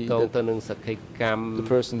គឺតកតងទៅនឹងសក្ខីកម្ម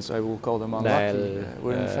ដែល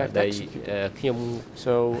ខ្ញុំ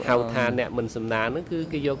ហៅថាអ្នកមិនសំណាងនោះគឺ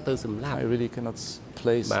គេយកទៅសម្លាប់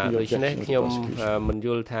បាទដូច្នេះខ្ញុំមិនយ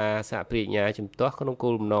ល់ថាសហប្រញ្ញាជំទាស់ក្នុងគោ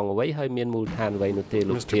លបំណងអ្វីហើយមានមូលដ្ឋានអ្វីនោះទេ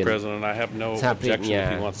លោកធានសហប្រញ្ញា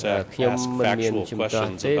ខ្ញុំមិនមានជំទាស់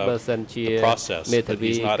ទេបើសិនជាមេធា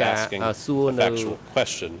វីការសួរនៅ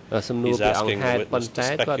សំណួរពីអង្គហេតុប៉ុន្តែ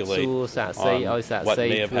គាត់សួរសាកសីឲ្យសាកសី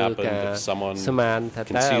ធ្វើការស្មានថា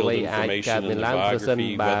តើអ្វីអាចកើតមានឡើងប្រសិន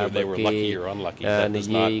បើគេនិ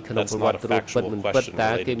យាយក្នុងប្រវត្តិរូបពិតមិនពិត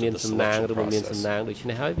តើគេមានសំណាងឬមិនមានសំណាងដូច្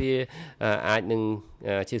នេះហើយវាអាចនឹង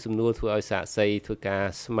ជាសំណួរធ្វើឲ្យសាកសីធ្វើការ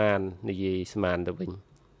ស្មាននិយាយស្មានទៅវិញ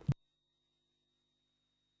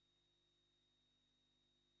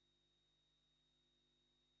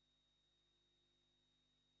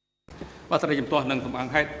បាទត្រីជំទាស់នឹងសំអាង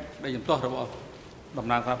ហេតុដែលជំទាស់របស់តំ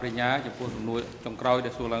ណាងសាប្រញ្ញាចំពោះសំណួរចុងក្រោយដែ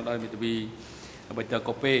លសួរឡើងដោយមេធាវីបៃតើ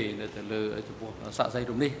កូពេនៅទៅលើចំពោះសាកសី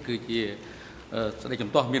រំនេះគឺជាស្ដីជំ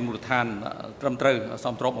ទាស់មានមូលដ្ឋានត្រឹមត្រូវស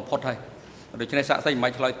មស្របបំផុតហើយដូច្នេះសាកសីមិនបា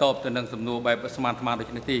ច់ឆ្លើយតបទៅនឹងសំណួរបែបស្មានៗដូ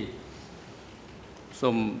ចនេះទេសូ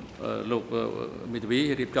មលោកមេធាវី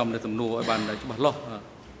រៀបចំនៅសំណួរឲ្យបានច្បាស់លាស់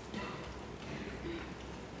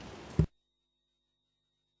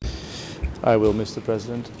I will, Mr.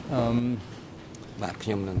 President.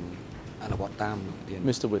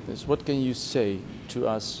 Mr. Witness, what can you say to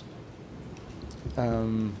us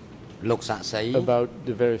about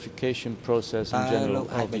the verification process in general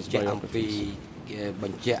of these biographies?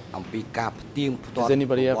 Has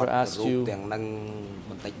anybody ever asked you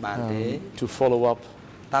to follow up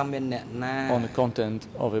on the content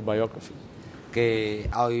of a biography? គេ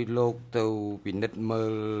ឲ្យលោកទៅពិនិត្យមើ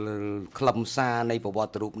លខ្លឹមសារនៃប្រវត្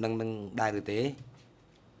តិរូបនឹងដែរឬទេ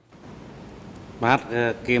បាទ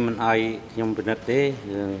គេមិនឲ្យខ្ញុំពិនិត្យទេ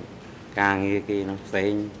ការងារគេនឹងផ្សេ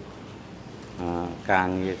ងការ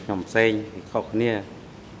ងារខ្ញុំផ្សេងខុសគ្នា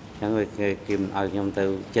អញ្ចឹងគេមិនឲ្យខ្ញុំទៅ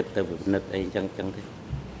ចិត្តទៅពិនិត្យអីអញ្ចឹងទេ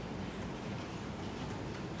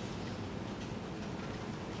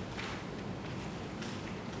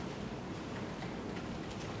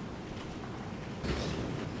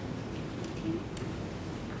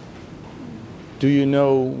Do you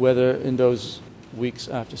know whether in those weeks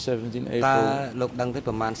after 17 April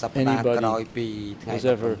anybody was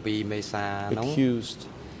ever accused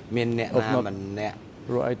of not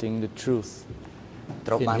writing the truth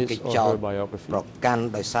in his or her biography? ប្រកាន់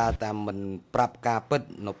ដោយសារតែមិនប្រាប់ការពិត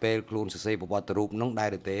នៅពេលខ្លួនសរសេរប្រវត្តិរូបនោះដែរ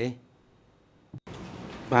ឬទេ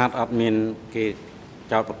បាទអត់មានគេ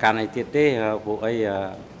ចោទប្រកាន់អីទៀតទេពួកអី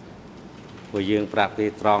ពួកយើងប្រាប់គេ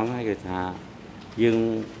ត្រង់ហើយគេថាយើង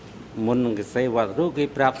មុននឹងគេសេវត្តរូបគេ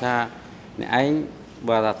ប្រាប់ថាអ្នកឯង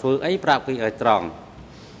បើថាធ្វើអីប្រាប់គេឲ្យត្រង់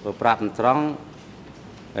បើប្រាប់មិនត្រង់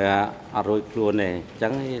អត់រួចខ្លួនទេអញ្ចឹ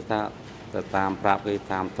ងគេថាទៅតាមប្រាប់គេ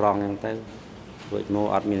តាមត្រង់អញ្ចឹងទៅរួចមក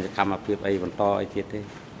អត់មានសកម្មភាពអីបន្តអីទៀតទេ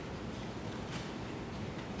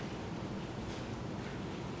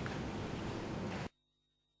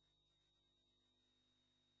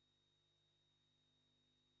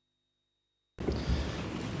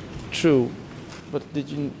True. But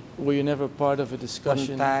were you never part of a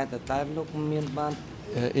discussion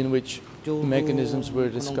in which mechanisms were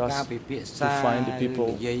discussed to find the people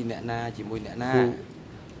who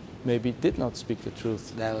maybe did not speak the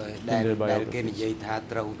truth in their biographies?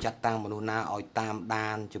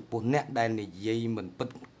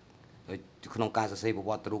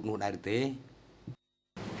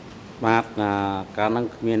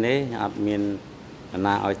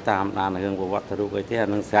 ណាឲ្យតាមដានរឿងប្រវត្តិរូបអីទេអា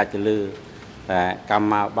នឹងស្រាច់ទៅលើតែកម្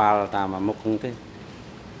មាបាលតាមមុខហ្នឹងទេ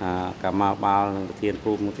កម្មាបាលនឹងប្រធាន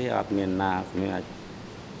ភូមិហ្នឹងទេអត់មានណាសម្រាប់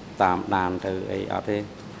តាមដានទៅអីអត់ទេ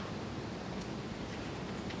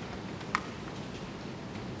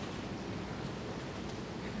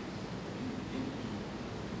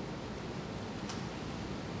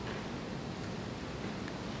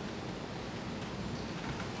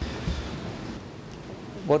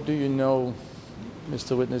What do you know,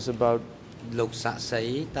 Mr. Witness, about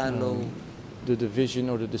the division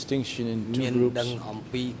or the distinction in two groups,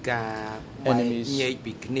 enemies and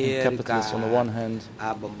capitalists on the one hand,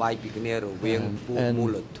 and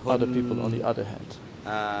other people on the other hand?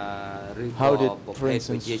 How did, for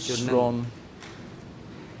instance, Sron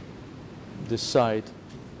decide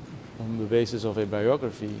on the basis of a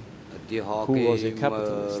biography who was a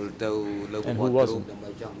capitalist and who wasn't?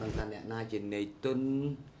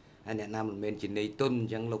 អ្នកណាមិនមែនជានៃទុនអ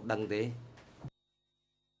ញ្ចឹងលោកដឹងទេ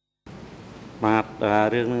បាទ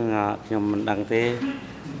រឿងហ្នឹងខ្ញុំមិនដឹងទេ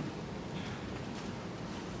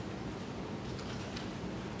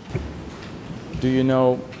Do you know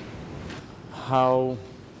how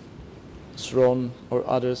Sron or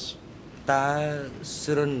others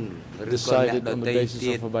decided on the basis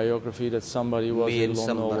of a biography that somebody was a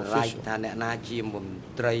Lon Nol official?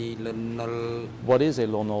 What is a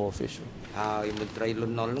Lon Nol official?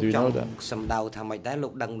 Do you know that?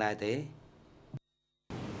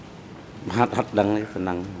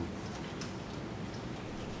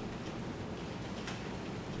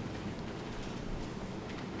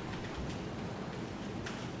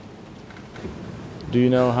 Do you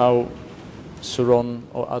know how Sron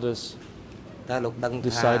or others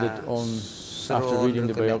decided on, after reading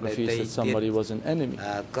the biographies, that somebody was an enemy?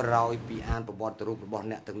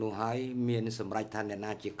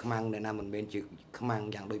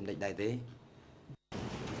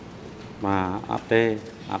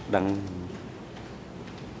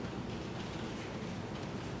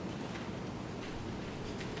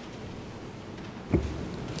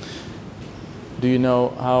 Do you know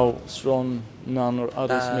how Sron, Nan or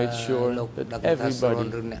others made sure that everybody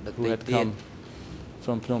who had come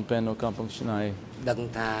from Phnom Penh or Kampong Chhnai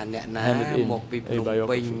handed in a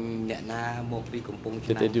biography?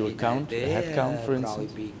 Did they do a count, a head count, for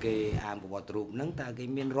instance?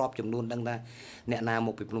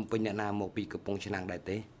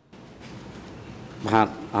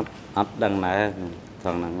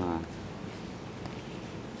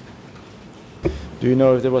 Do you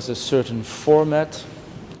know if there was a certain format?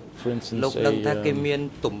 For instance, what's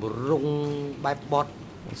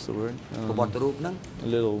the word? A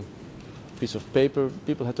little piece of paper.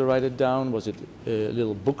 People had to write it down. Was it a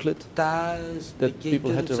little booklet that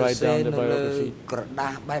people had to write down their biography?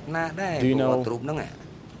 Do you know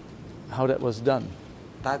how that was done?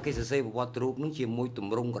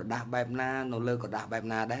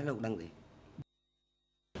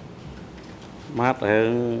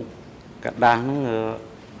 Cả đá nó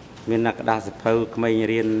miền là cả đá sập phơi mấy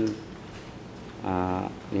riêng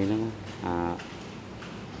này nó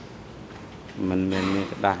mình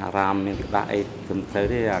cả đá ram mình cả đá ấy thầm thấy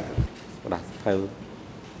đấy là cả đá sập phơi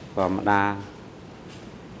còn đá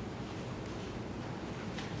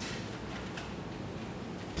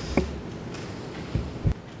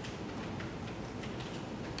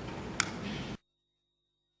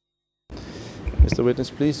Mr.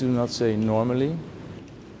 Witness, please do not say normally.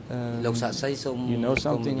 You know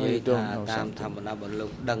something or you don't know something.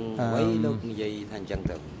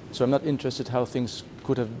 So I'm not interested how things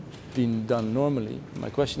could have been done normally. My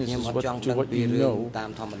question is what you know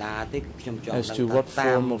as to what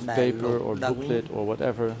form of paper or booklet or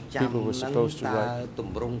whatever people were supposed to write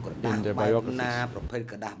in their biographies.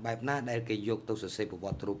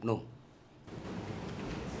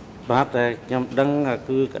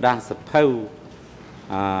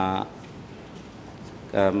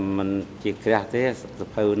 Mình chỉ kể thế sập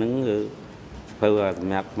phơi nứng sập phơi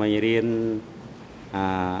mẹ mày riêng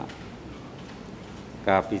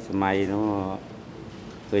cà phê mày nó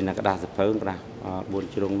rồi là cái đá sập phơi cái đá buồn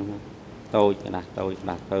chung tôi cái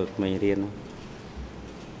đá phơi mày riêng.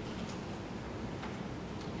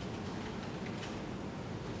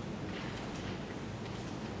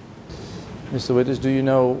 Mr. Witness, do you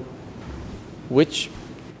know which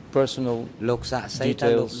personal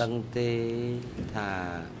details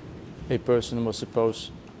a person was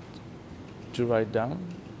supposed to write down?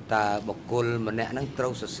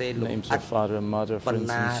 Names of father and mother, for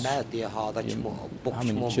instance, how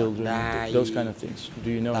many children, those kind of things.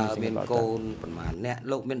 Do you know anything about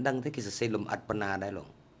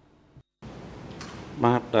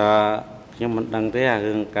that? ខ្ញុំមិនដឹងទេអា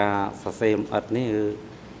រឿងការសរសេរអត់នេះគឺ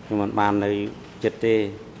ខ្ញុំមិនបាននៅចិត្តទេ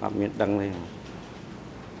អត់មានដឹងទេ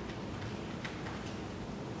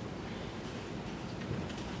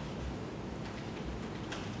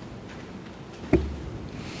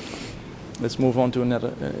Let's move on to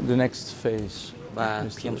another, the next phase.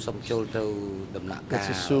 Let's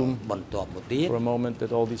assume for a moment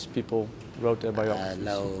that all these people wrote their biographies.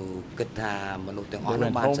 They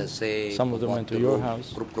went home, some of them went to your house.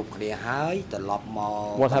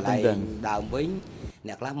 What happened then?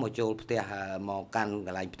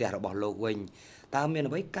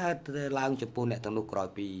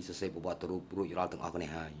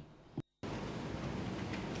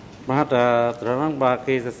 But trắng ba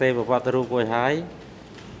khi sẽ vào phát ru của hai,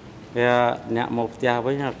 về nhà một gia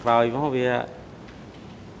với nhà còi mà về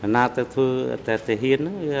na từ thư từ hiến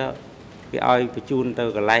cái ai bị chun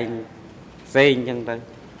từ cái lạnh xây chân tới.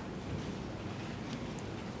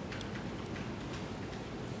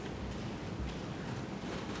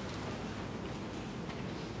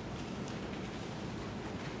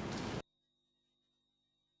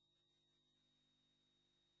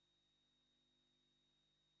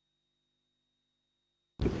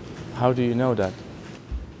 How do you know that?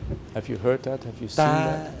 Have you heard that? Have you seen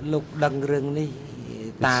that?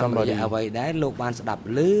 Did somebody go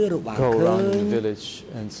around the village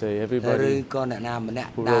and say everybody who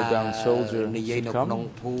wrote down soldier should come?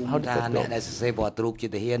 How did that go?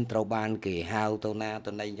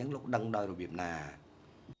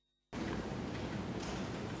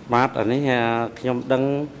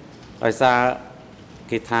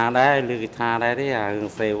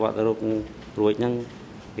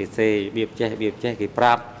 Cái xe biệp che cái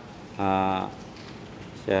prap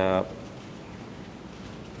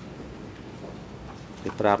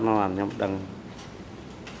cái prap nó làm nhom đằng.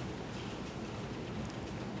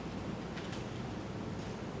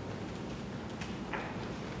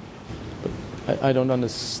 I don't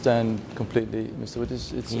understand completely, Mr. Witt.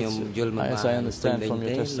 As I understand from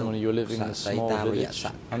your testimony, you're living in a small village,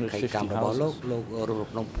 150 houses.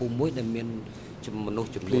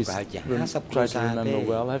 Please try to remember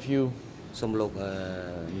well. Have you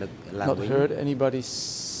not heard anybody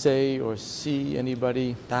say or see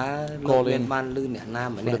anybody call in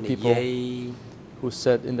the people who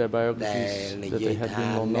said in their biographies that they had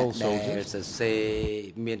been Lon Nol soldiers?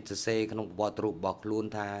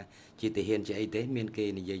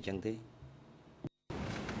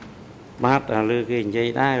 Mát lư cái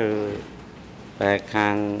dây đá rồi về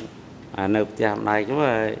hàng nộp chạm này chứ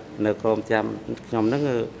mà nộp cơm chạm nhóm nó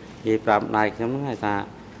dây chạm này nhóm nó hay ta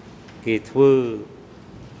kỳ thư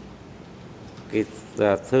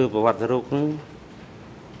bảo vật rục nó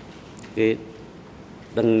cái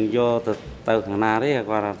đừng vô từ hàng nào đấy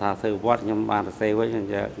qua là thà thư vật nhóm bạn là xe với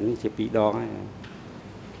những chiếc bị đo ấy.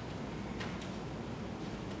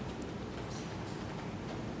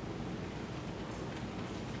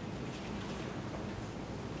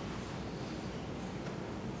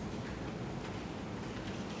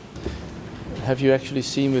 Have you actually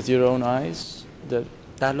seen with your own eyes that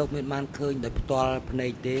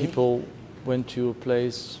people went to a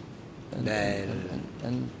place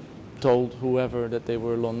and told whoever that they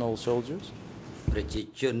were Lon Nol soldiers?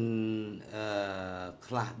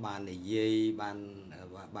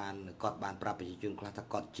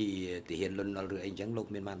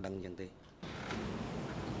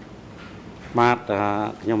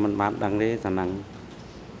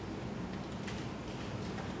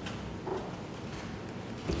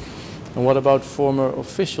 And what about former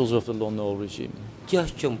officials of the Lon Nol regime? How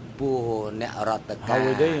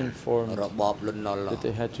were they informed that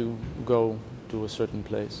they had to go to a certain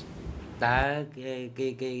place?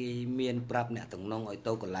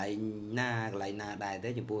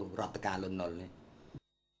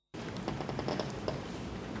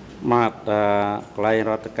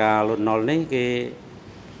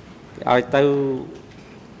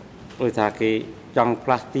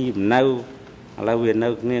 Là quyền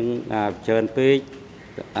nâu nên chơn pê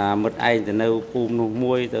một ai từ nâu phum nô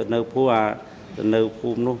muôi từ nâu phua từ nâu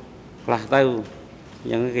phum nô là tàu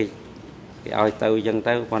những cái ao tàu dân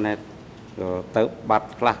tàu còn này rồi tàu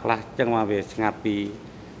bát là chẳng mà về ngạt vì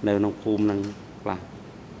nâu nông phum nâng là.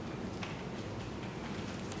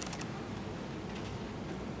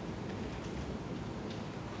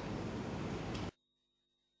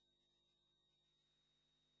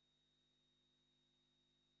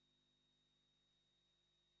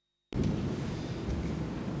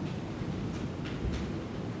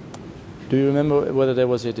 Do you remember whether there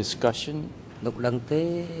was a discussion about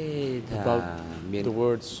the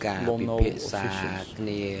words Lon Nol officials?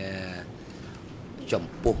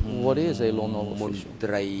 What is a lone null official?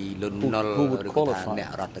 Who would qualify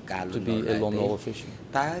to be a lone null official?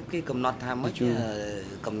 Did you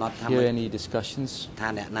hear any discussions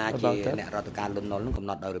about that? អ្នករដ្ឋការលន់នល់នឹងកំ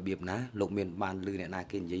ណត់ដោយរបៀបណាលោកមានបានឮអ្នកណា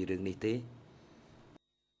គេនិយាយរឿងនេះទេ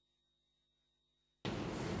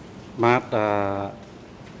បាទ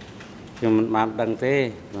ខ្ញុំមិនបានដឹងទេ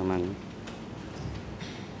ហ្នឹង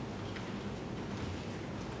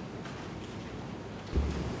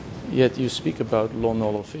Yet you speak about lone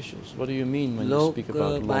null officials. What do you mean when you speak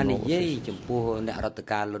about lone null officials? ចំពោះអ្នករដ្ឋ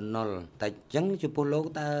ការលន់នល់តែអញ្ចឹងចំពោះលោក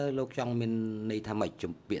តើលោកចង់មានន័យថាម៉េច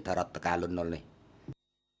ចំពាក្យថារដ្ឋការលន់នល់នេះ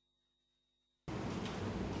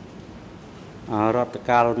រដ្ឋ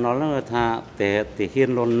ការលន់នល់ហ្នឹងថាទាហាន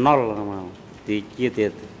លន់នល់ទីជា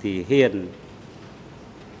ទាហាន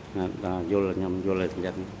យល់ខ្ញុំយល់អញ្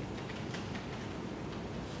ចឹង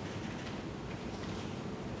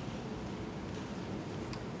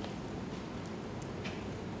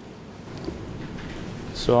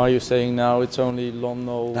So are you saying now it's only lone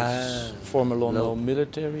null, former lone null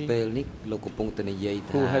military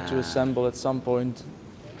who had to assemble at some point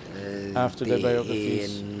after their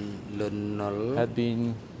biographies had been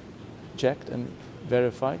checked and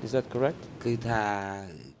verified? Is that correct? គឺថា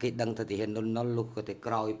គេដឹងថាទាហានលន់នល់លោកក៏តែ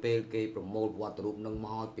ក្រោយពេលគេប្រមូលវត្តរូបនឹងម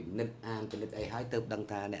កពិនិត្យអានពិនិត្យអីហើយទៅដឹង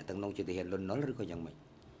ថាអ្នកទាំងនោះជាទាហានលន់នល់ឬក៏យ៉ាងម៉េច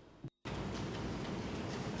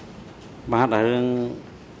បាទរឿង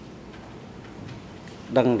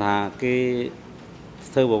ដឹងថាគេ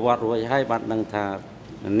ធ្វើប្រវត្តិរួចហើយបានដឹងថា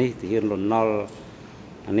នេះទាហានលន់នល់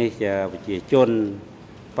នេះជាប្រជាជន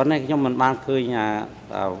ប៉ុន្តែខ្ញុំមិនបានឃើញ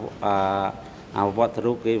អាវត្ត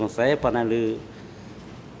រូបគេមកសេប៉ុន្តែឮ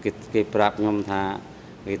គេប្រាប់ខ្ញុំថា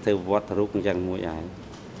គេធ្វើវត្តរូបអញ្ចឹងមួយហើយ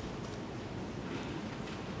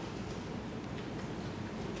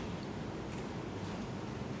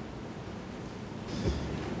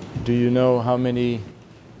Do you know how many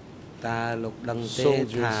តើលោកដឹងទេ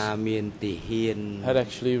ថាមានទាហាន had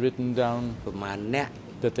actually written down ប្រមាណអ្នក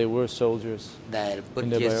that they were soldiers ដែលពិត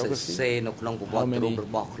ជាសរសេរនៅក្នុងប្រវត្តិរូបរ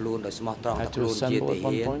បស់ខ្លួនដោយស្មោះត្រង់ថាខ្លួនជាទា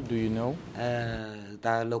ហាន Do you know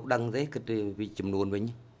តើលោកដឹងទេគិតពីចំនួនវិញ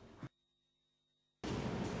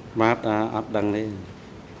បាទអត់ដឹងទេ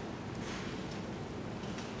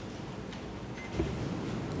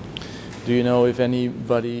Do you know if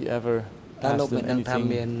anybody ever តើលោកមានដឹងថា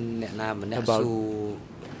មានអ្នកណាម្នាក់សួរ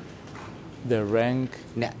their rank,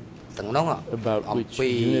 about which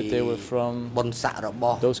unit they were from,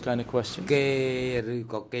 those kind of questions? គេឬ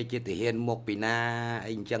ក៏គេជាទាហានមកពីណា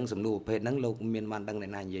អីអញ្ចឹងសំណួរប្រភេទហ្នឹងលោកមានបានដឹងអ្ន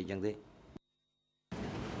កណានិយាយអញ្ចឹងទេ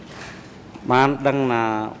បានដឹងណា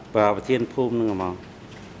ប្រធានភូមិហ្នឹងហ្មង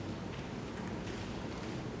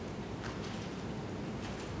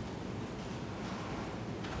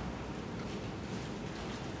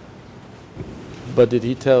But did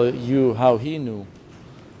he tell you how he knew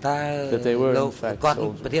តើ that they were លោក in fact គាត់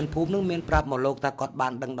ប្រធានភូមិនឹងមានប្រាប់មកលោកថាគាត់បា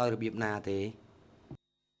នដឹងដោយរបៀបណាទេ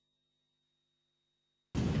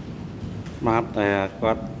បាទតែ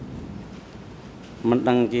គាត់មិន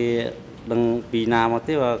ដឹងជាដឹងពីណាមក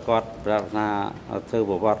ទេគាត់ប្រាប់ថាធ្វើ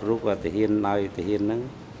ប្រវត្តិរូបទាហានឲ្យទាហានហ្នឹង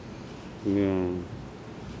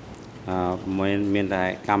មានតែ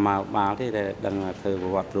កម្មាបាលទេដែលដឹងធ្វើប្រ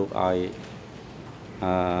វត្តិរូបឲ្យ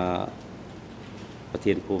ប្រ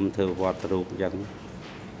ធានភូមិធ្វើប្រវត្តិរូបអញ្ចឹង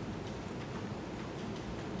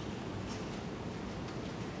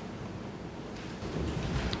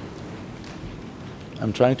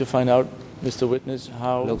I'm trying to find out, Mr. Witness,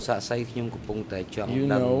 how you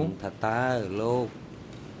know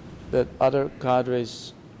that other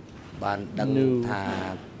cadres knew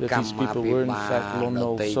that these people were in fact lone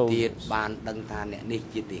null soldiers.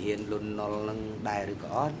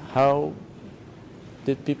 How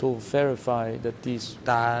did people verify that these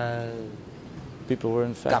people were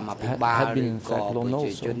in fact had been in fact lone null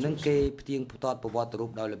soldiers?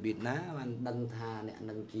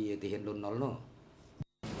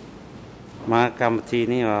 មកកម្មវិធី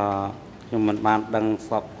នេះខ្ញុំមិនបានដឹង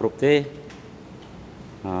សពគ្រប់ទេ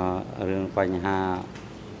រឿងបញ្ហា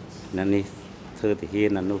អ្នកនេះធ្វើទាហាន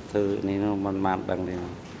អ្នកនោះធ្វើនេះនោះមិនបានដឹងទេ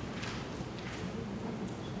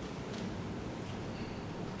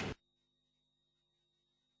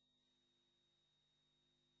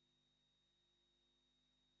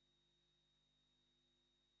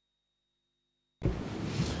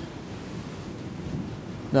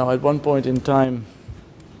Now at one point in time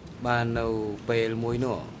បាននៅពេលមួយ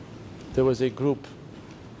នោះ there was a group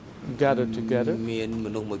gathered together មានម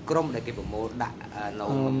នុស្សមួយក្រុមដែលគេប្រមូលដាក់នៅ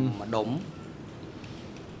ម្ដុំ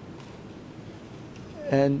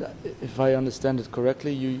And if I understand it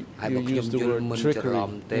correctly, you use the word trickery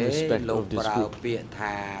in respect of this group. Did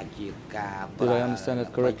I understand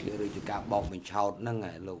it correctly?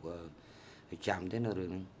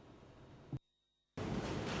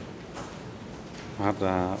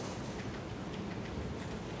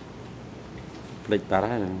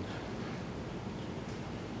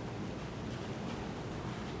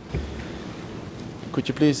 Could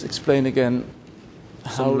you please explain again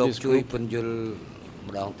how this group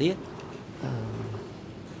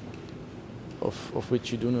of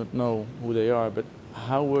which you do not know who they are, but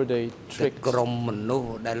how were they tricked to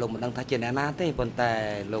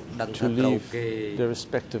leave their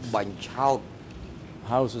respective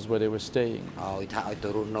houses where they were staying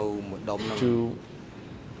to,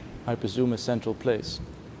 I presume, a central place?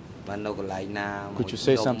 Could you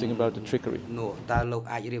say something about the trickery?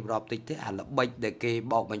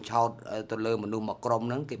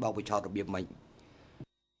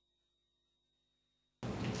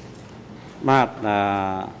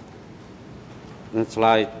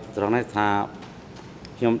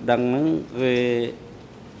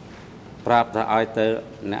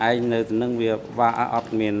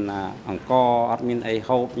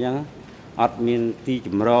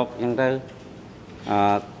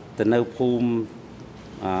 từ nơi phùm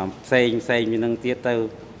xây như nâng tiết tâu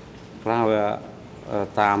là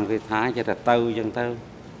tạm cái thái cho là tâu dân tâu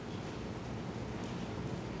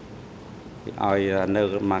ở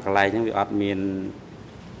nơi mà cái này những việc admin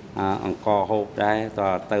អង្គ hộp đấy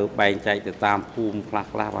tòa tâu bay chạy từ tam phùm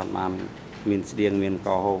khắc lá bạn mà miền điền miền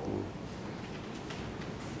cò hộp.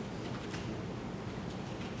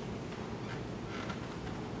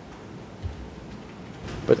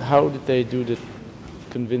 But how did they do the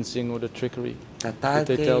convincing or the trickery? Did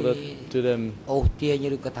they tell that to them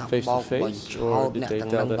face to face, or did they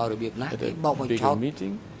tell that at a bigger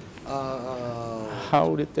meeting?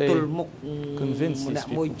 How did they convince these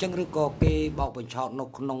people?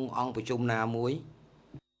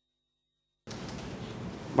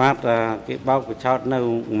 Bác cái bao của cháu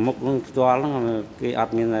nâu mục to lắm cái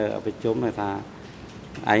admin ở bên chốn này thà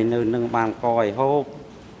ai nâu nâng bàn coi hộp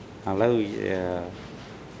lâu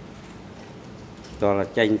to là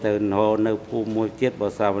tranh từ hồ nâu phu môi tiết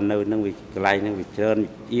bảo sao nâu nâng bị lại nâng bị trơn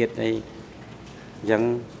yết ấy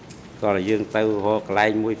chẳng to là dương tàu hồ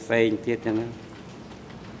lại môi xây tiết cho nó.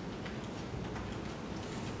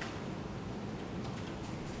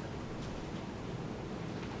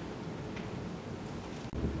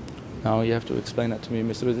 Now you have to explain that to me,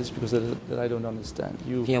 Mr. Rizis, because that I don't understand.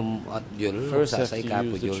 You first have to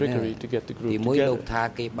use the trickery to get the group together.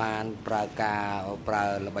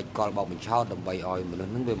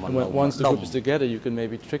 Once the group is together, you can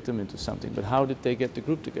maybe trick them into something. But how did they get the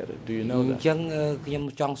group together? Do you know that?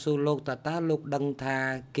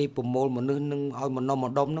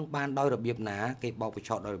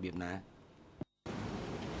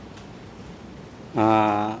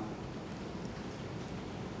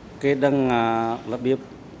 Cái đăng là biết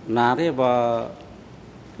ná thế và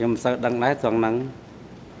em sợ đăng lái toàn năng.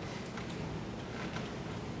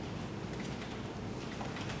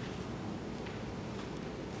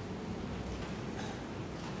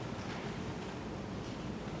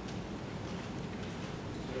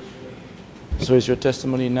 So is your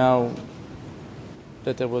testimony now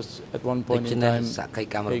that there was at one point in time a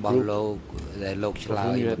group of whom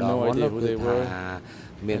you had no idea who they were?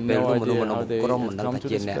 And no idea how they had come to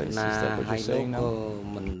this place. Is that what you're saying now?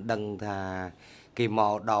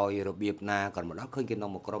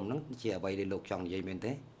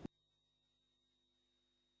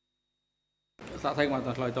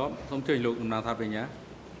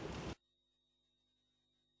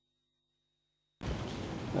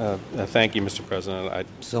 Thank you, Mr. President. I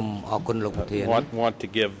want to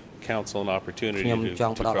give counsel an opportunity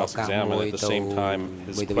to cross-examine. At the same time,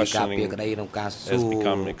 his questioning has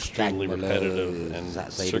become extremely repetitive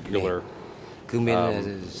and circular.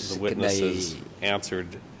 The witnesses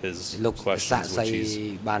answered his questions, which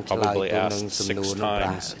he's probably asked 6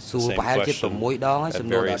 times, the same question at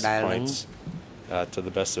various points to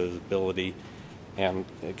the best of his ability. And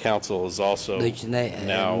counsel is also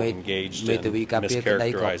now engaged in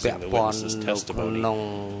mischaracterizing the witness's testimony.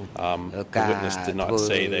 The witness did not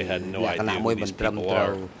say they had no idea who these people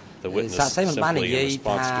are. The witness simply, in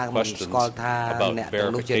response to questions about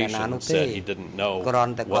verification, said he didn't know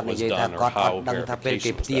what was done or how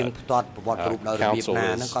verification was done. Counsel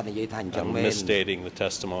is misstating the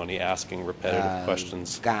testimony, asking repetitive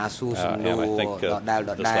questions, and I think this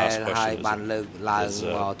last question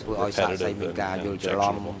is repetitive and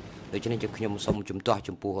objectionable.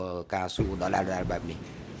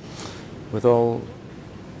 With all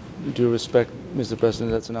Do you respect, Mr.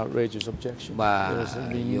 President? That's an outrageous objection. There's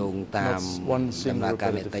not one single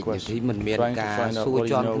repetitive question trying to find out what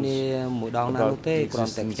you knows about the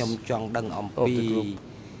existence of the group,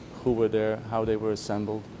 who were there, how they were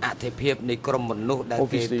assembled.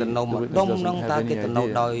 Obviously, the witness doesn't have any idea.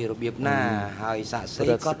 But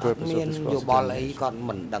that's the purpose of this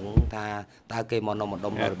cross-examination.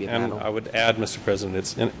 And I would add, Mr. President,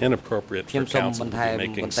 it's inappropriate for counsel to be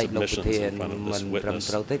making submissions in front of this witness.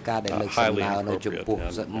 Highly inappropriate,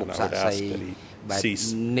 and I would ask that he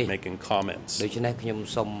cease making comments. Please say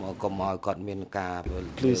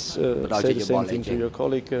the same thing to your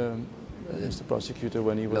colleague, Mr. Prosecutor,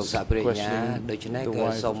 when he was questioning the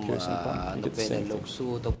wife of Khieu Samphan. He did the same thing.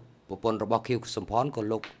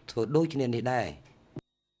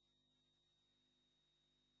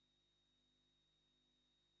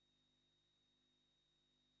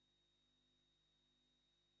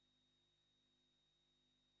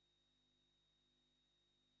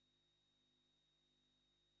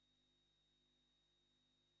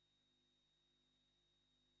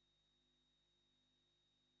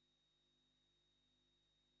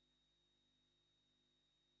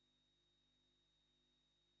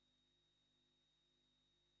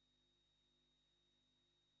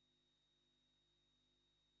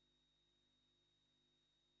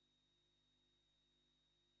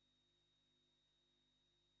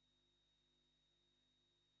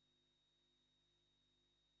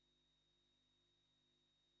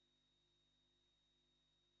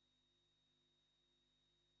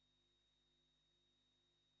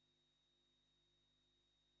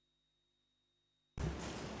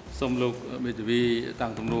 សូមលោកមេធាវីតាំ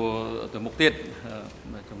ងទំនួលទៅមុខទៀត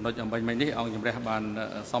ចំណុចអំបញ្ញមិញនេះអង្គជំរះបាន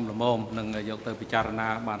សំលមមនឹងយកទៅពិចារណា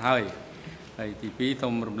បានហើយហើយទី2សូ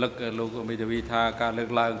មរំលឹកលោកមេធាវីថាការលើក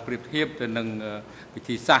ឡើងប្រៀបធៀបទៅនឹងវិ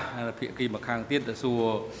ធីសាស្ត្រភាគីម្ខាងទៀតទៅសួរ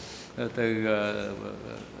ទៅ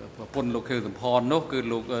ប្រពន្ធលោកខៀវសំផននោះគឺ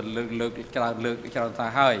លោកលើកច្រើនសារ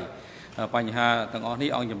ហើយបញ្ហាទាំងអស់នេះ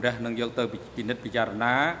អង្គជំរះនឹងយកទៅពិនិត្យពិចារ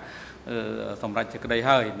ណាសម្រាប់សេចក្តី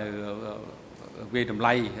ហើយនៅវាតម្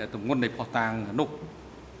លៃទម្ងន់នៃផុសតាងនោះ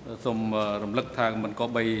សូមរំលឹកថាមិនក៏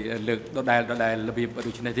បីលើកដដែលរបៀប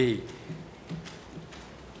ដូចនេះទេ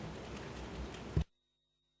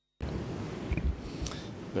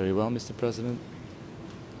Very well, Mr. President.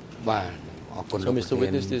 បាទអរគុណលោក Mr.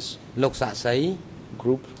 Witness, this លោកសាក់សី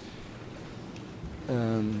group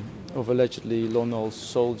of allegedly Lon Nol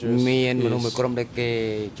soldiers មានមនុស្សមួយក្រុមដែលគេ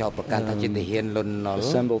ចោទប្រកាន់ថាជាទាហាន Lon Nol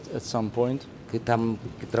assembled at some point. គឺថា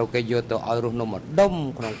គេត្រូវគេយកទៅឲ្យរស់នៅម្ដុំ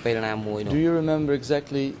ក្នុងពេលណាមួយនោះ Do you remember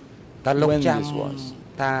exactly តើលោក when ចាំ this was?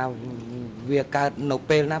 ថាវាកើតនៅ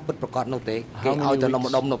ពេលណាពិតប្រាកដនោះទេគេឲ្យទៅនៅ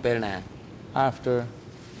ម្ដុំនៅពេលណា After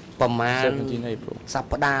ប្រមាណ 17 April ស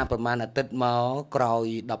ប្តាហ៍ប្រមាណអាទិត្យមកក្រោយ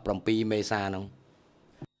17មេសានោះ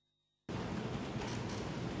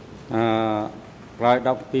ក្រោយ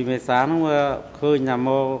17មេសានោះឃើញថាម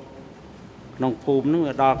កក្នុងភូមិនោះ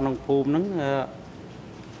ដល់ក្នុងភូមិនោះ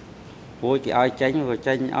ព្រោះគេឲ្យចេញក៏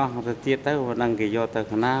ចេញអស់ទៅទៀតទៅមិនដឹងគេយកទៅ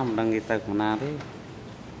ខាងណាមិនដឹងគេទៅខាងណាទេ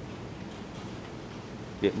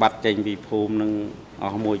វាបាត់ចេញពីភូមិនឹងអ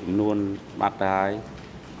ស់មួយចំនួនបាត់ទៅហើយ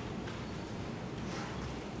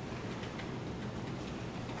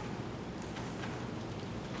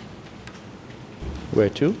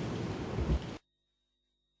Where to?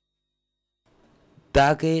 តើ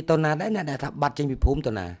គេទៅណាដែរអ្នកដែលថាបាត់ចេញពីភូមិ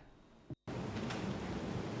ទៅណា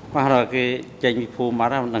បាទគេចេញពីភូមិបា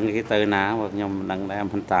ត់ហើយមិនដឹងគេទៅណាបើខ្ញុំមិនដឹងដែរ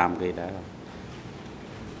មិនតាមគេដែរ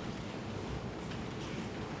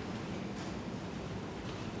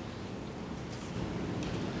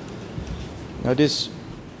Now this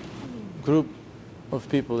group of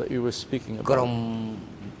people that you were speaking about, ក្រុម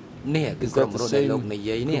នេះគឺក្រុមរត់ដែលលោកនិ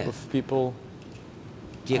យាយនេះ group of people,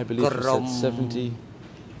 ជា I believe you ក្រុម said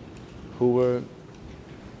 70 who were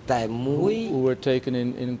តែមួយ who were taken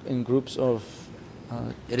in groups of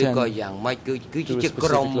ឬក៏យ៉ាងម៉េចគឺជា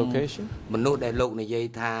ក្រុមមនុស្សដែលលោកនិយាយ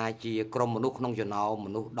ថាជាក្រុមមនុស្សក្នុងចំណោមម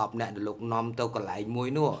នុស្ស10នាក់ដែលលោកនាំទៅកន្លែងមួយ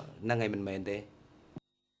នោះហ្នឹងឯងមិនមែនទេ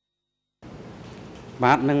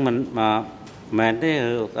បាទនឹងមិនមែនទេ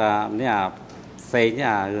នេះផ្សេងទេ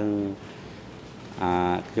រឿង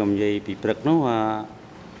ខ្ញុំនិយាយពីព្រឹកនោះ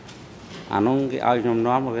អានោះគេឲ្យខ្ញុំ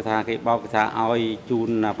នាំគេថាគេបោកគេថាឲ្យជូន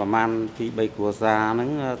ប្រមាណទី3គ្រួសារហ្នឹង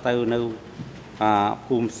ទៅនៅ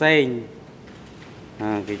ភូមិផ្សេង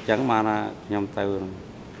គេចឹងបានខ្ញុំទៅ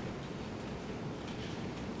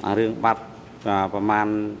រឿងបាត់ប្រមាណ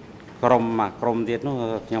ក្រុមទៀតនោះ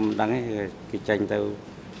ខ្ញុំមិនដឹងទេគេចេញទៅ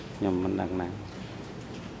ខ្ញុំមិនដឹងណា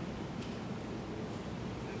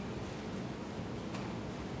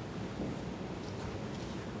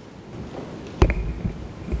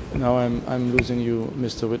Mr. Now I'm losing you,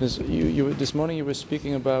 Mr. Witness. You this morning you were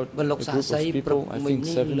speaking about a group of people, I think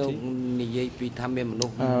 70.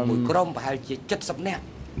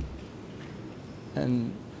 And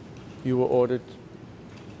you were ordered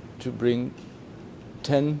to bring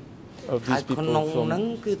 10 of these people from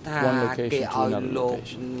one location to another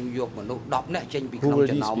location. Who were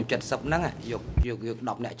these people?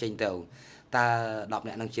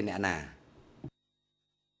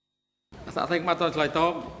 សាកសីមកតឆ្លើយត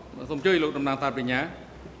បសូមជួយលោកតំណាងតាបញ្ញា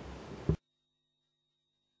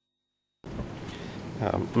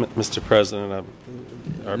Mr. President,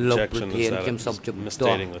 our objection is that it's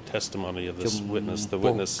misstating the testimony of this witness. The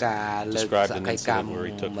witness described an incident where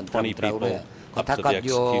he took 20 people up to the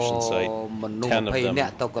execution site. 10 of them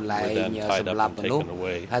were then tied up and taken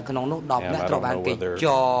away. And I don't know whether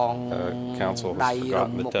counsel has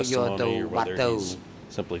forgotten the testimony or whether he's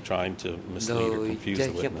simply trying to mislead or confuse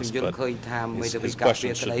the witness, but his question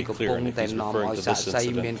should be clear, and if he's referring to this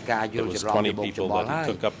incident, there was 20 people that he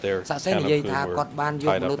took up there, 10 of whom were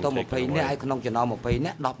tied up and taken away.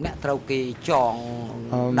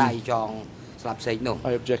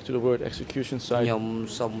 I object to the word execution site,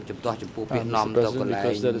 Mr. President,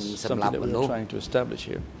 because that is something that we're trying to establish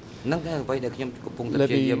here. Let me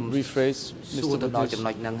rephrase, Mr. Witness.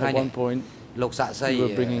 At one point, you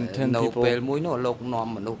were bringing 10 people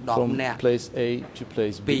from place A to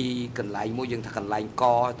place B. Who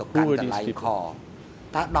were these people?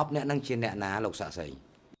 តើ10នាក់នឹងជាអ្នកណាលោកសាក់សី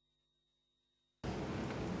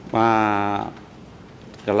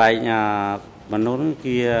កន្លែងមនុស្ស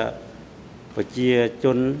គឺប្រជាជ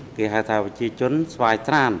នគេហៅថាប្រជាជនស្វាយ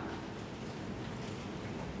ត្រាន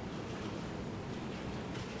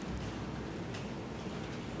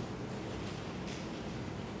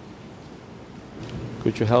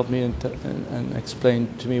Could you help me and explain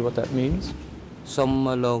to me what that means? សូម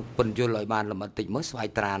លោកពន្យល់ឲ្យបានលម្អិតតិចមើលស្វាយ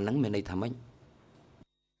ត្រានហ្នឹងមានន័យថាម៉េច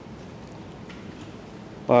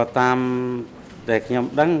តាមតែខ្ញុំ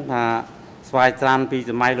ដឹងថាស្វាយត្រានពី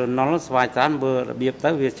សម័យលន់នល់ស្វាយត្រានបើរបៀបទៅ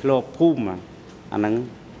វាឆ្លប់ភូមិអាហ្នឹង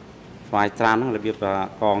ស្វាយត្រានហ្នឹងរបៀបថា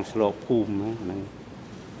កងឆ្លប់ភូមិហ្នឹង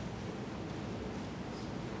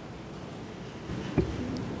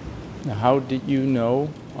How did you know,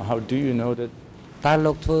 or how do you know that តើ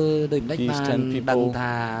លោកធ្វើដូចមិនបានដឹង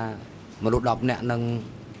ថាមនុស្ស10នាក់នឹង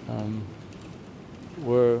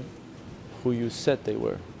were who you said they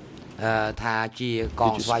were ថាជាក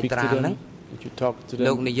ងស្វាយត្រានហ្នឹង Did you talk to them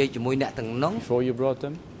លោកនិយាយជាមួយអ្នកទាំងនោះ before you brought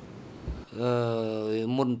them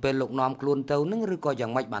មុនពេលលោកនាំខ្លួនទៅហ្នឹងឬក៏យ៉ា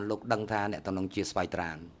ងម៉េចបានលោកដឹងថាអ្នកទាំងនោះជាស្វាយត្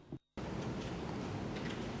រាន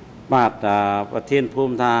បាទប្រធានភូ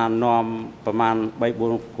មិថានាំប្រមាណ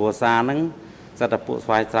 3-4 គ្រួសារហ្នឹង សត្វពួក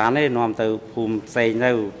ស្វាយត្រាននេះនាំទៅភូមិផ្សេង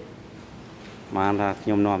ទៅបានថាខ្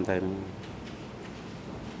ញុំនាំទៅហ្នឹង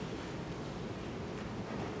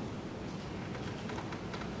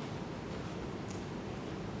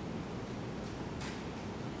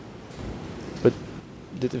But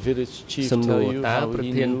did the village chief tell you how he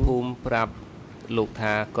knew ភូមិប្រាប់លោក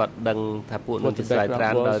ថាគាត់ដឹងថាពួកនោះជាស្វាយត្រា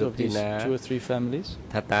នដោយរបៀបណា 2 or 3 families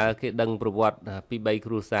ថាតើគេដឹងប្រវត្តិពី 3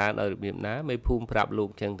 គ្រួសារដោយរបៀបណាមេភូមិប្រាប់លោ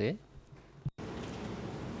កចឹងទេ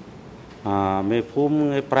មេភូមិ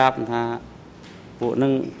គេប្រាប់ថាពួកនឹ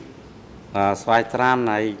ងស្វាយត្រាន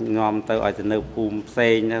ហើយនាំទៅឲ្យទៅនៅភូមិផ្សេ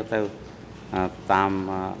ងទៅតាម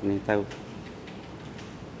នេះទៅ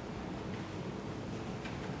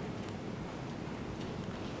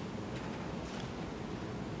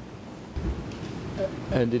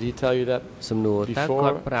And did he tell you that សំណួរតើគា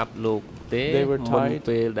ត់ប្រាប់លោកទេមុន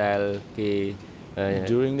ពេលដែលគេ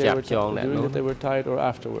ចាប់ចងអ្នកនោះ they were tied or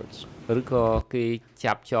afterwards ឬក៏គេ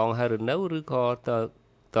ចាប់ចងហើយឬនៅឬក៏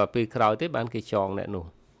តពេលក្រោយទេបានគេចងអ្នកនោះ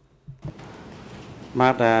ម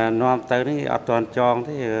កតែនាំទៅនេះអត់ទាន់ចង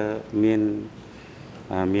ទេ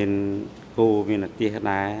មានគូមានអាទិះ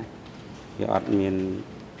ដែរវាអត់មាន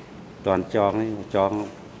ទាន់ចងទេចង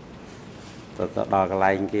ទៅដល់កន្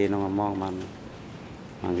លែងគេនោះមកបាន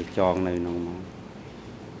គេចងនៅនោះមក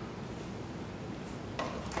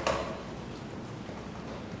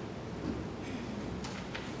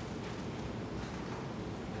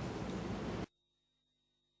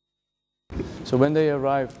So when they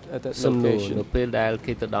arrived at that location នៅពេលដែល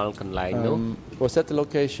គេទៅដល់កន្លែងនោះ was that the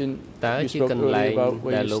location តើជាកន្លែង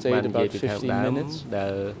ដែលលោកបាននិយាយពីខាងដើមដែ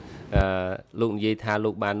លលោកនិយាយថាលោ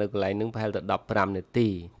កបាននៅកន្លែងហ្នឹងប្រហែលតែ15នាទី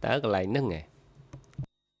តើកន្លែងហ្នឹងហ៎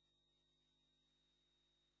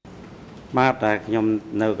បាទតែខ្ញុំ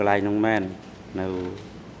នៅកន្លែងនោះមែននៅ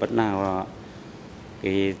ប៉ុន្តែ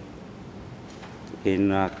គេ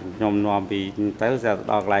ខ្ញុំនាំពីទៅ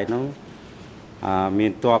ដល់កន្លែងនោះមា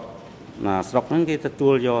នទ័ពស្រុកហ្នឹងគេទទួ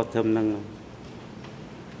លយកធំហ្នឹង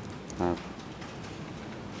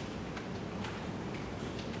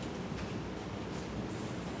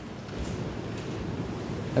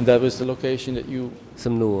And that was the location that you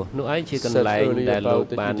សំណួរនោះឯងជាកន្លែងដែលលោក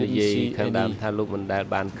បាននិយាយខាងដើមថាលោកមិនដែល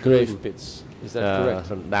បានឃើញ grave pits. Is that correct?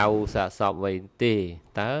 រណ្ដៅសាកសពអ្វីទេ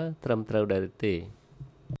តើត្រឹមត្រូវដែរទេ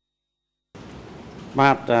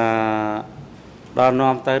បាទដល់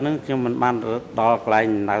នាំទៅនឹងខ្ញុំមិនបានដល់កន្លែង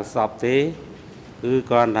រណ្ដៅសពទេគឺ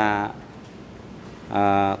គាត់ថា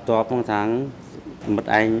តបក្នុងខាងមិត្ត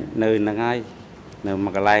ឯងនៅនឹងហើយនៅមួ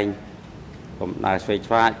យកន្លែងខ្ញុំដើរឆ្វេង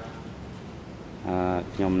ឆ្វាយ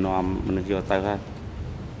ខ្ញុំនាំមនុស្សយកទៅហើយ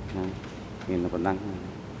មានប៉ុណ្ណឹង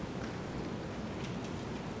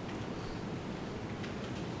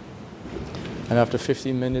And after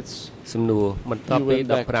 15 minutes សំណួរបន្ទាប់ពី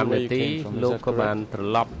15នាទីលោកក៏បានត្រ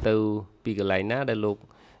ឡប់ទៅពីកន្លែងណាដែលលោក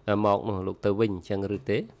មកនោះលោកទៅវិញអញ្ចឹងឬ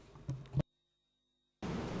ទេ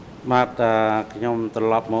បាទខ្ញុំត្រ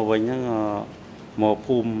ឡប់មកវិញហ្នឹងមក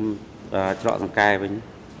ភូមិច្រកសង្កែវិញ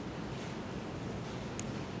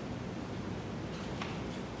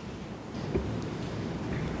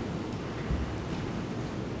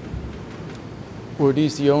Were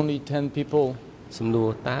these the only 10 people សំណួរ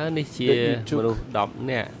តើនេះជាមនុស្ស10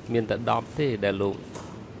នាក់មានតែ10ទេដែលលោក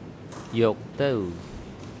យកទៅ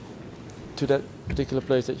to that particular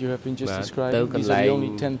place that you have been just describing ទៅកន្លែង only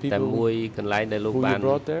 10 people តែមួយកន្លែងដែលលោកបាន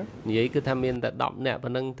និយាយគឺថាមានតែ10នាក់ប៉ុ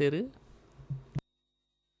ណ្ណឹងទេឬ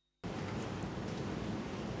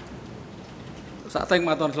សាក់តែម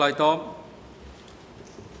កអត់ទាន់ឆ្លើយតប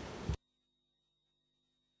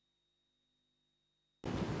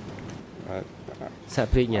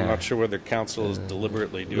I'm not sure whether council is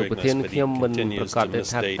deliberately doing this, but he continues to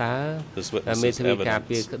misstate this witness's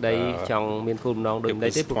evidence. It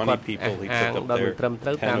was 20 people he took up there, 10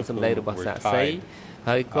 of whom were tied.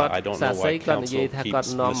 I don't know why council keeps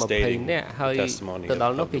misstating the testimony of the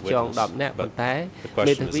witness, but the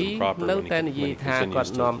question is improper when he continues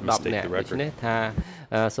to misstate the record.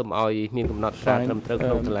 សូមឲ្យមានកំណត់ការត្រឹមត្រូវក្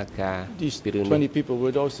នុងតុលាការពីរឿងនេះ 20 people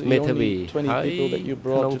were those the only 20 people that you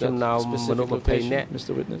brought to that specific location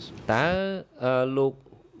Mr. Witness តើលោក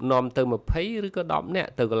នាំទៅ20ឬក៏10នាក់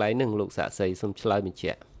ទៅកន្លែងហ្នឹងលោកសាក់សីសូមឆ្លើយបញ្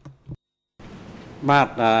ជាក់បាទ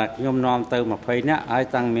ខ្ញុំនាំទៅ20នាក់ហើយ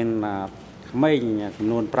តាំងមានក្មេងចំ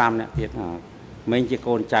នួន5នាក់ទៀតក្មេងជា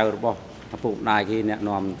កូនចៅរបស់ឪពុកម្ដាយគេអ្នក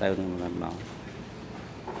នាំទៅនឹងម្ដង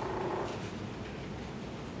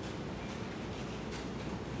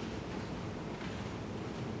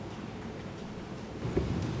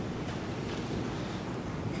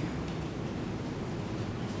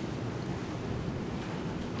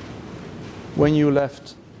When you left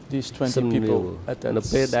these 20 people at that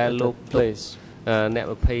place អ្នក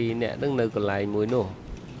20នាក់ហ្នឹងនៅកន្លែងមួយនោះ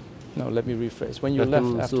No, let me rephrase. When you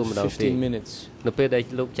left after 15 minutes នៅពេលដែល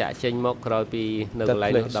លោកចាក់ចេញមកក្រោយពីនៅកន្លែ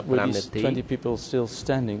ងនោះ15នាទី 20 people still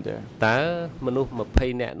standing there តើមនុស្ស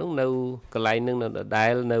20នាក់នោះនៅកន្លែងនឹងនៅដដែ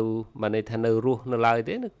លនៅបានន័យថានៅរស់នៅឡើយ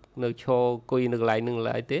ទេនៅឈរអង្គុយនៅកន្លែងនឹង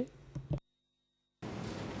ឡើយទេ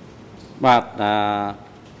បាទ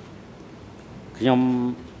ខ្ញុំ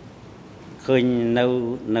ឃើញនៅ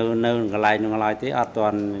កន្លែងនោះឡើយទេអត់ទា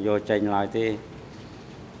ន់យកចេញឡើយទេ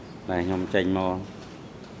តែខ្ញុំចេញមក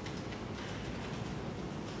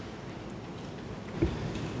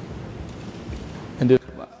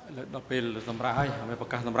ដល់ពេលសម្រាប់ហើយઅમેប្រ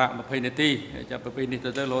កាសសម្រាប់20នាទីចាប់ពីពេលនេះ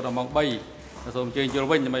ទៅលោដល់ម៉ោង3សូមអញ្ជើញចូល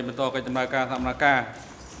វិញដើម្បីបន្តកិច្ចដំណើរការសកម្មភាព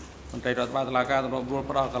មន្ត្រីរដ្ឋបាលតុលាការសម្របរួល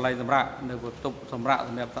ផ្ដល់កន្លែងសម្រាប់នៅបន្ទប់សម្រាប់ស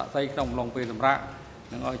ម្រាប់សាក់សីក្នុងអំឡុងពេលសម្រាប់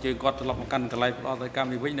នឹងឲ្យជើងគាត់ត្រឡប់មកកាន់កន្លែងផ្ដល់ទៅកម្ម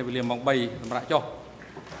នេះវិញនៅវេលាម៉ោង3សម្រាប់ចុះ